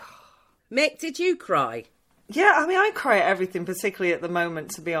 Mick, did you cry? Yeah, I mean, I cry at everything, particularly at the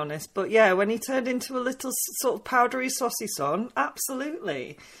moment, to be honest. But yeah, when he turned into a little sort of powdery saucy son,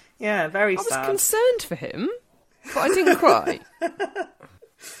 absolutely. Yeah, very sad. I was concerned for him, but I didn't cry.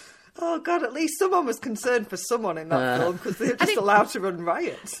 Oh, God, at least someone was concerned for someone in that film, because they were just allowed to run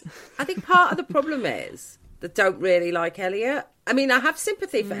riot. I think part of the problem is that don't really like Elliot. I mean, I have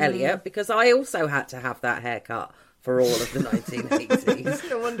sympathy for Elliot, because I also had to have that haircut for all of the 1980s.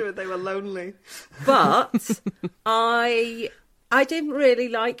 No wonder they were lonely. But I didn't really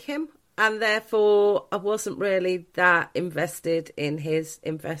like him, and therefore I wasn't really that invested in his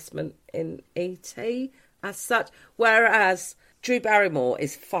investment in E.T. as such. Whereas Drew Barrymore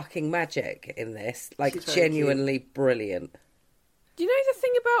is fucking magic in this, like genuinely brilliant. You know, the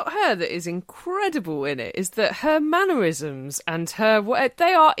thing about her that is incredible in it is that her mannerisms and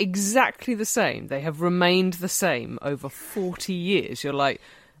they are exactly the same. They have remained the same over 40 years. You're like,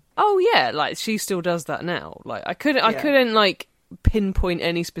 oh yeah, like she still does that now. Like I couldn't like pinpoint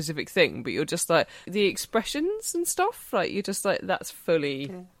any specific thing, but you're just like the expressions and stuff. Like you're just like, that's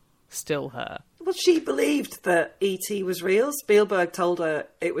fully still her. Well, she believed that E.T. was real. Spielberg told her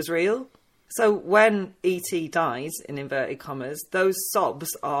it was real. So when E.T. dies, in inverted commas, those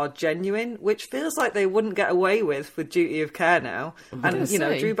sobs are genuine, which feels like they wouldn't get away with Duty of Care now. And, you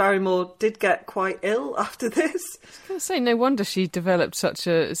know, Drew Barrymore did get quite ill after this. I was going to say, no wonder she developed such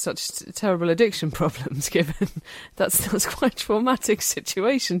terrible addiction problems, given that's quite a traumatic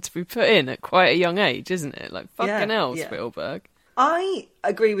situation to be put in at quite a young age, isn't it? Like, fucking hell, Spielberg. I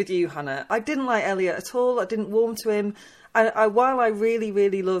agree with you, Hannah. I didn't like Elliot at all. I didn't warm to him. And while I really,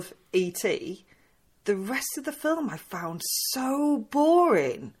 really love E.T., the rest of the film I found so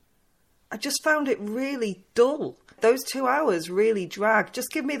boring. I just found it really dull. Those 2 hours really dragged.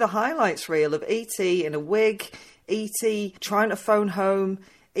 Just give me the highlights reel of E.T. in a wig, E.T. trying to phone home,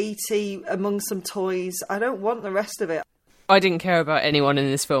 E.T. among some toys. I don't want the rest of it. I didn't care about anyone in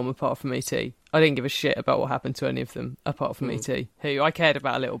this film apart from E.T. I didn't give a shit about what happened to any of them apart from E.T., who I cared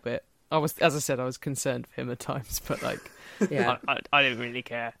about a little bit. I was, as I said, I was concerned for him at times, but like, I didn't really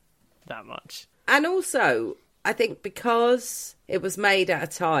care that much. And also, I think because it was made at a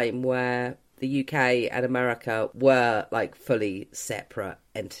time where the UK and America were like fully separate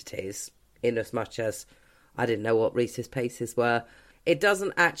entities, in as much as I didn't know what Reese's Pieces were, it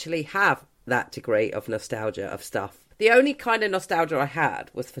doesn't actually have that degree of nostalgia of stuff. The only kind of nostalgia I had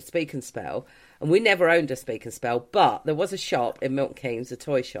was for Speak and Spell, And we never owned a Speak and Spell, but there was a shop in Milton Keynes, a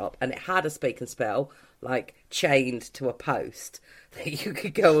toy shop, and it had a Speak and Spell, like, chained to a post that you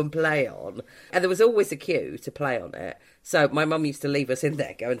could go and play on. And there was always a queue to play on it. So my mum used to leave us in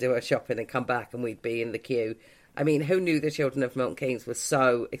there, go and do her shopping and come back, and we'd be in the queue. I mean, who knew the children of Milton Keynes were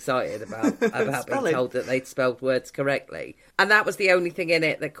so excited about being told that they'd spelled words correctly? And that was the only thing in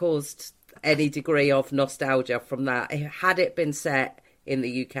it that caused any degree of nostalgia from that. Had it been set in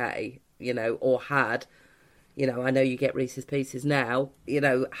the UK, you know, or had, you know, I know you get Reese's Pieces now, you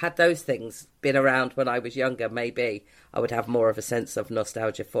know, had those things been around when I was younger, maybe I would have more of a sense of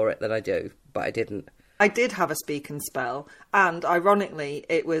nostalgia for it than I do, but I didn't. I did have a Speak and Spell, and ironically,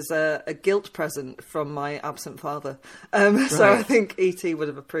 it was a guilt present from my absent father. So I think E.T. would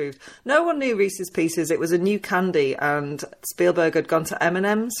have approved. No one knew Reese's Pieces. It was a new candy, and Spielberg had gone to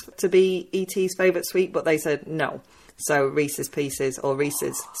M&M's to be E.T.'s favourite sweet, but they said no. So Reese's Pieces, or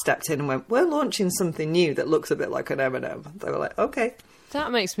Reese's, stepped in and went, we're launching something new that looks a bit like an M&M. They were like, okay.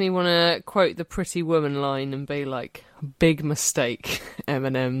 That makes me want to quote the Pretty Woman line and be like, big mistake,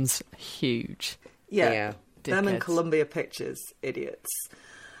 M&M's, huge. Yeah. Them and Columbia Pictures, idiots.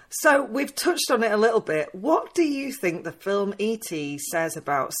 So we've touched on it a little bit. What do you think the film E.T. says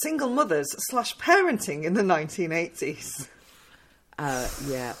about single mothers / parenting in the 1980s?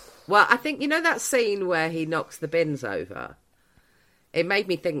 Yeah. Well, I think, you know that scene where he knocks the bins over? It made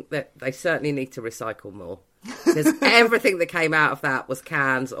me think that they certainly need to recycle more. Because everything that came out of that was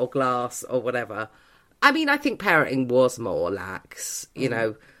cans or glass or whatever. I mean, I think parenting was more lax. You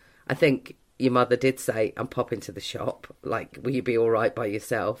know, I think your mother did say, I'm popping to the shop. Like, will you be all right by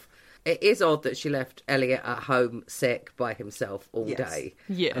yourself? It is odd that she left Elliot at home sick by himself all day.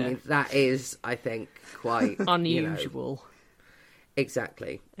 Yeah. I mean, that is, I think, quite unusual. You know,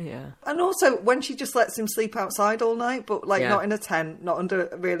 exactly. Yeah. And also, when she just lets him sleep outside all night, but, like, not in a tent, not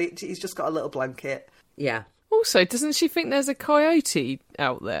under, really, he's just got a little blanket. Yeah. Also, doesn't she think there's a coyote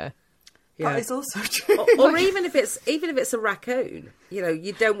out there? Yeah. That is also true. Or even if it's a raccoon, you know,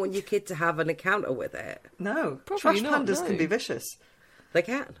 you don't want your kid to have an encounter with it. No, probably trash not, pandas can be vicious. They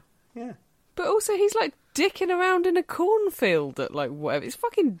can. Yeah. But also, he's like dicking around in a cornfield at like whatever. It's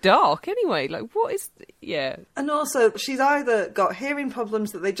fucking dark anyway. Like, what is? Yeah. And also, she's either got hearing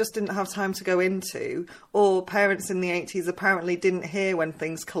problems that they just didn't have time to go into, or parents in the 80s apparently didn't hear when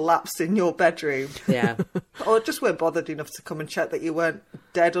things collapsed in your bedroom. Yeah. Or just weren't bothered enough to come and check that you weren't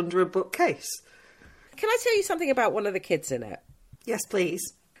dead under a bookcase. Can I tell you something about one of the kids in it? Yes, please.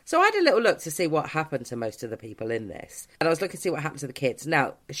 So I had a little look to see what happened to most of the people in this. And I was looking to see what happened to the kids.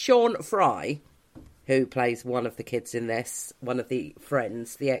 Now, Sean Fry, who plays one of the kids in this, one of the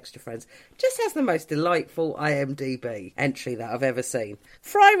friends, the extra friends, just has the most delightful IMDb entry that I've ever seen.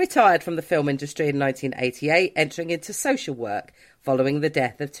 Fry retired from the film industry in 1988, entering into social work following the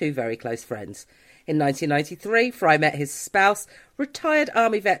death of two very close friends. In 1993, Fry met his spouse, retired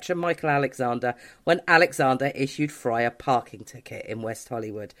Army veteran Michael Alexander, when Alexander issued Fry a parking ticket in West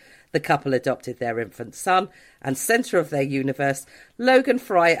Hollywood. The couple adopted their infant son and centre of their universe, Logan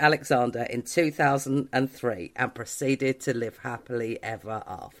Fry Alexander, in 2003 and proceeded to live happily ever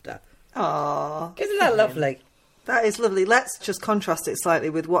after. Aww. Isn't that lovely? That is lovely. Let's just contrast it slightly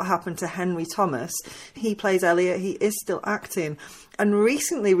with what happened to Henry Thomas. He plays Elliot. He is still acting and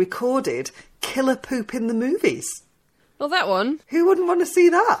recently recorded Killer Poop in the Movies. Well, that one. Who wouldn't want to see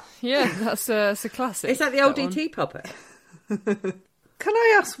that? Yeah, that's a classic. Is that the old E.T. puppet? Can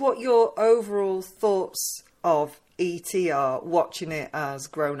I ask what your overall thoughts of E.T. are watching it as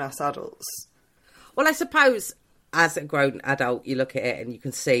grown-ass adults? Well, I suppose as a grown adult, you look at it and you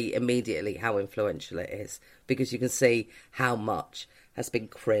can see immediately how influential it is, because you can see how much has been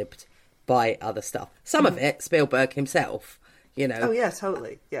cribbed by other stuff. Some of it, Spielberg himself, you know. Oh, yeah,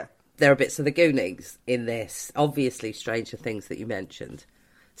 totally, yeah. There are bits of the Goonies in this, obviously Stranger Things that you mentioned.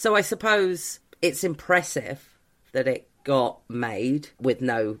 So I suppose it's impressive that it got made with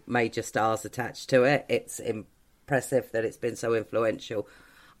no major stars attached to it. It's impressive that it's been so influential.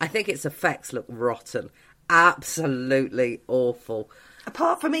 I think its effects look rotten. Absolutely awful.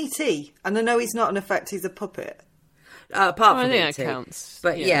 Apart from E.T., and I know he's not an effect, he's a puppet. Apart from I think E.T. that counts.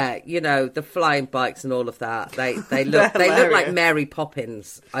 But yeah, you know, the flying bikes and all of that, they look like Mary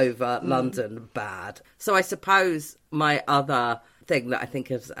Poppins over London bad. So I suppose my other thing that I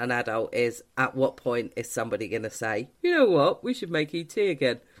think as an adult is, at what point is somebody going to say, you know what, we should make E.T.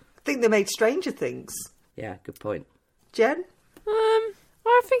 again? I think they made Stranger Things. Yeah, good point. Jen?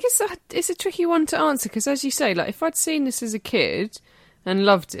 I think it's a tricky one to answer, because as you say, like, if I'd seen this as a kid and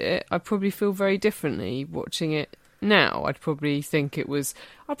loved it, I'd probably feel very differently watching it now, I'd probably think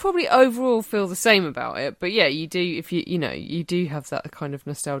I'd probably overall feel the same about it. But yeah, you do, if you do have that kind of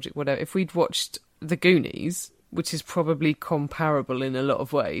nostalgic whatever. If we'd watched The Goonies, which is probably comparable in a lot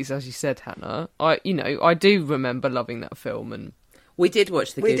of ways, as you said, Hannah, I do remember loving that film. And we did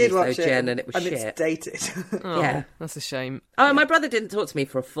watch The Goonies, though, Jen, and it was shit. It's dated. Yeah. That's a shame. Oh, my brother didn't talk to me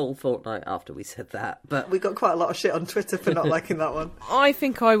for a full fortnight after we said that. But we got quite a lot of shit on Twitter for not liking that one. I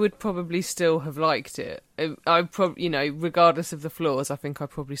think I would probably still have liked it. Regardless of the flaws, I think I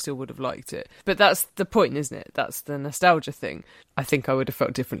probably still would have liked it. But that's the point, isn't it? That's the nostalgia thing. I think I would have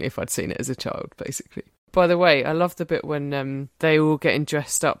felt differently if I'd seen it as a child, basically. By the way, I love the bit when they all getting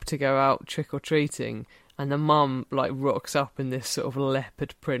dressed up to go out trick-or-treating, and the mum, like, rocks up in this sort of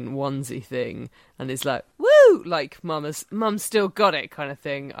leopard print onesie thing, and is like, woo! Like, mum's still got it kind of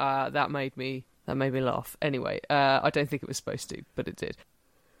thing. That made me laugh. Anyway, I don't think it was supposed to, but it did.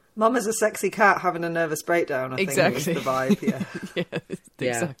 Mum is a sexy cat having a nervous breakdown, I think is the vibe, yeah. Yeah,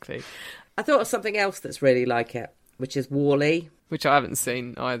 exactly. I thought of something else that's really like it, which is WALL-E. Which I haven't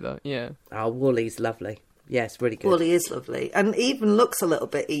seen either, yeah. Oh, WALL-E's lovely. Yes, really good. WALL-E is lovely, and even looks a little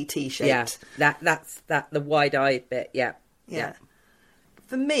bit E.T. shaped. Yeah, that's the wide-eyed bit, yeah.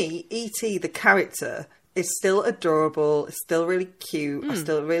 For me, E.T., the character, is still adorable, it's still really cute, it's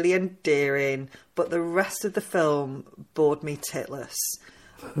still really endearing, but the rest of the film bored me titless.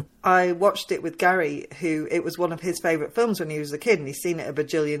 I watched it with Gary, who it was one of his favourite films when he was a kid, and he's seen it a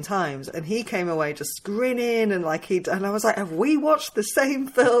bajillion times, and he came away just grinning and and I was like, have we watched the same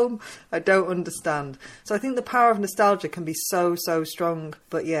film? I don't understand. So I think the power of nostalgia can be so strong,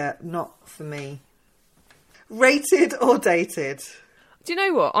 but yeah, not for me. Rated or dated? Do you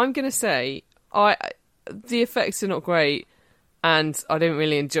know what? I'm going to say the effects are not great, and I didn't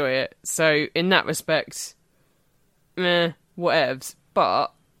really enjoy it. So in that respect, whatevs.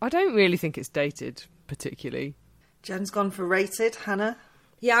 But I don't really think it's dated, particularly. Jen's gone for rated. Hannah?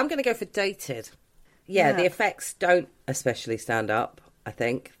 Yeah, I'm going to go for dated. Yeah, the effects don't especially stand up, I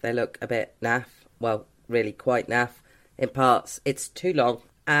think. They look a bit naff. Well, really quite naff in parts. It's too long.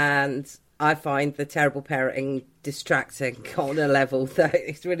 And I find the terrible parenting distracting on a level that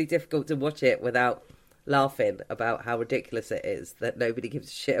it's really difficult to watch it without laughing about how ridiculous it is that nobody gives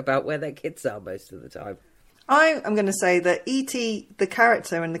a shit about where their kids are most of the time. I am going to say that E.T. the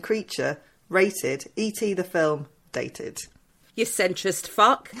character and the creature, rated. E.T. the film, dated. You centrist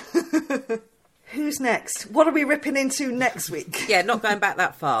fuck. Who's next? What are we ripping into next week? Yeah, not going back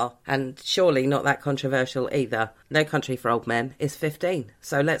that far. And surely not that controversial either. No Country for Old Men is 15.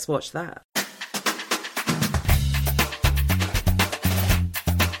 So let's watch that.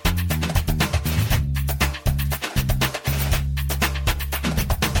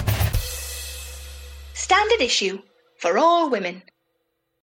 Standard issue for all women.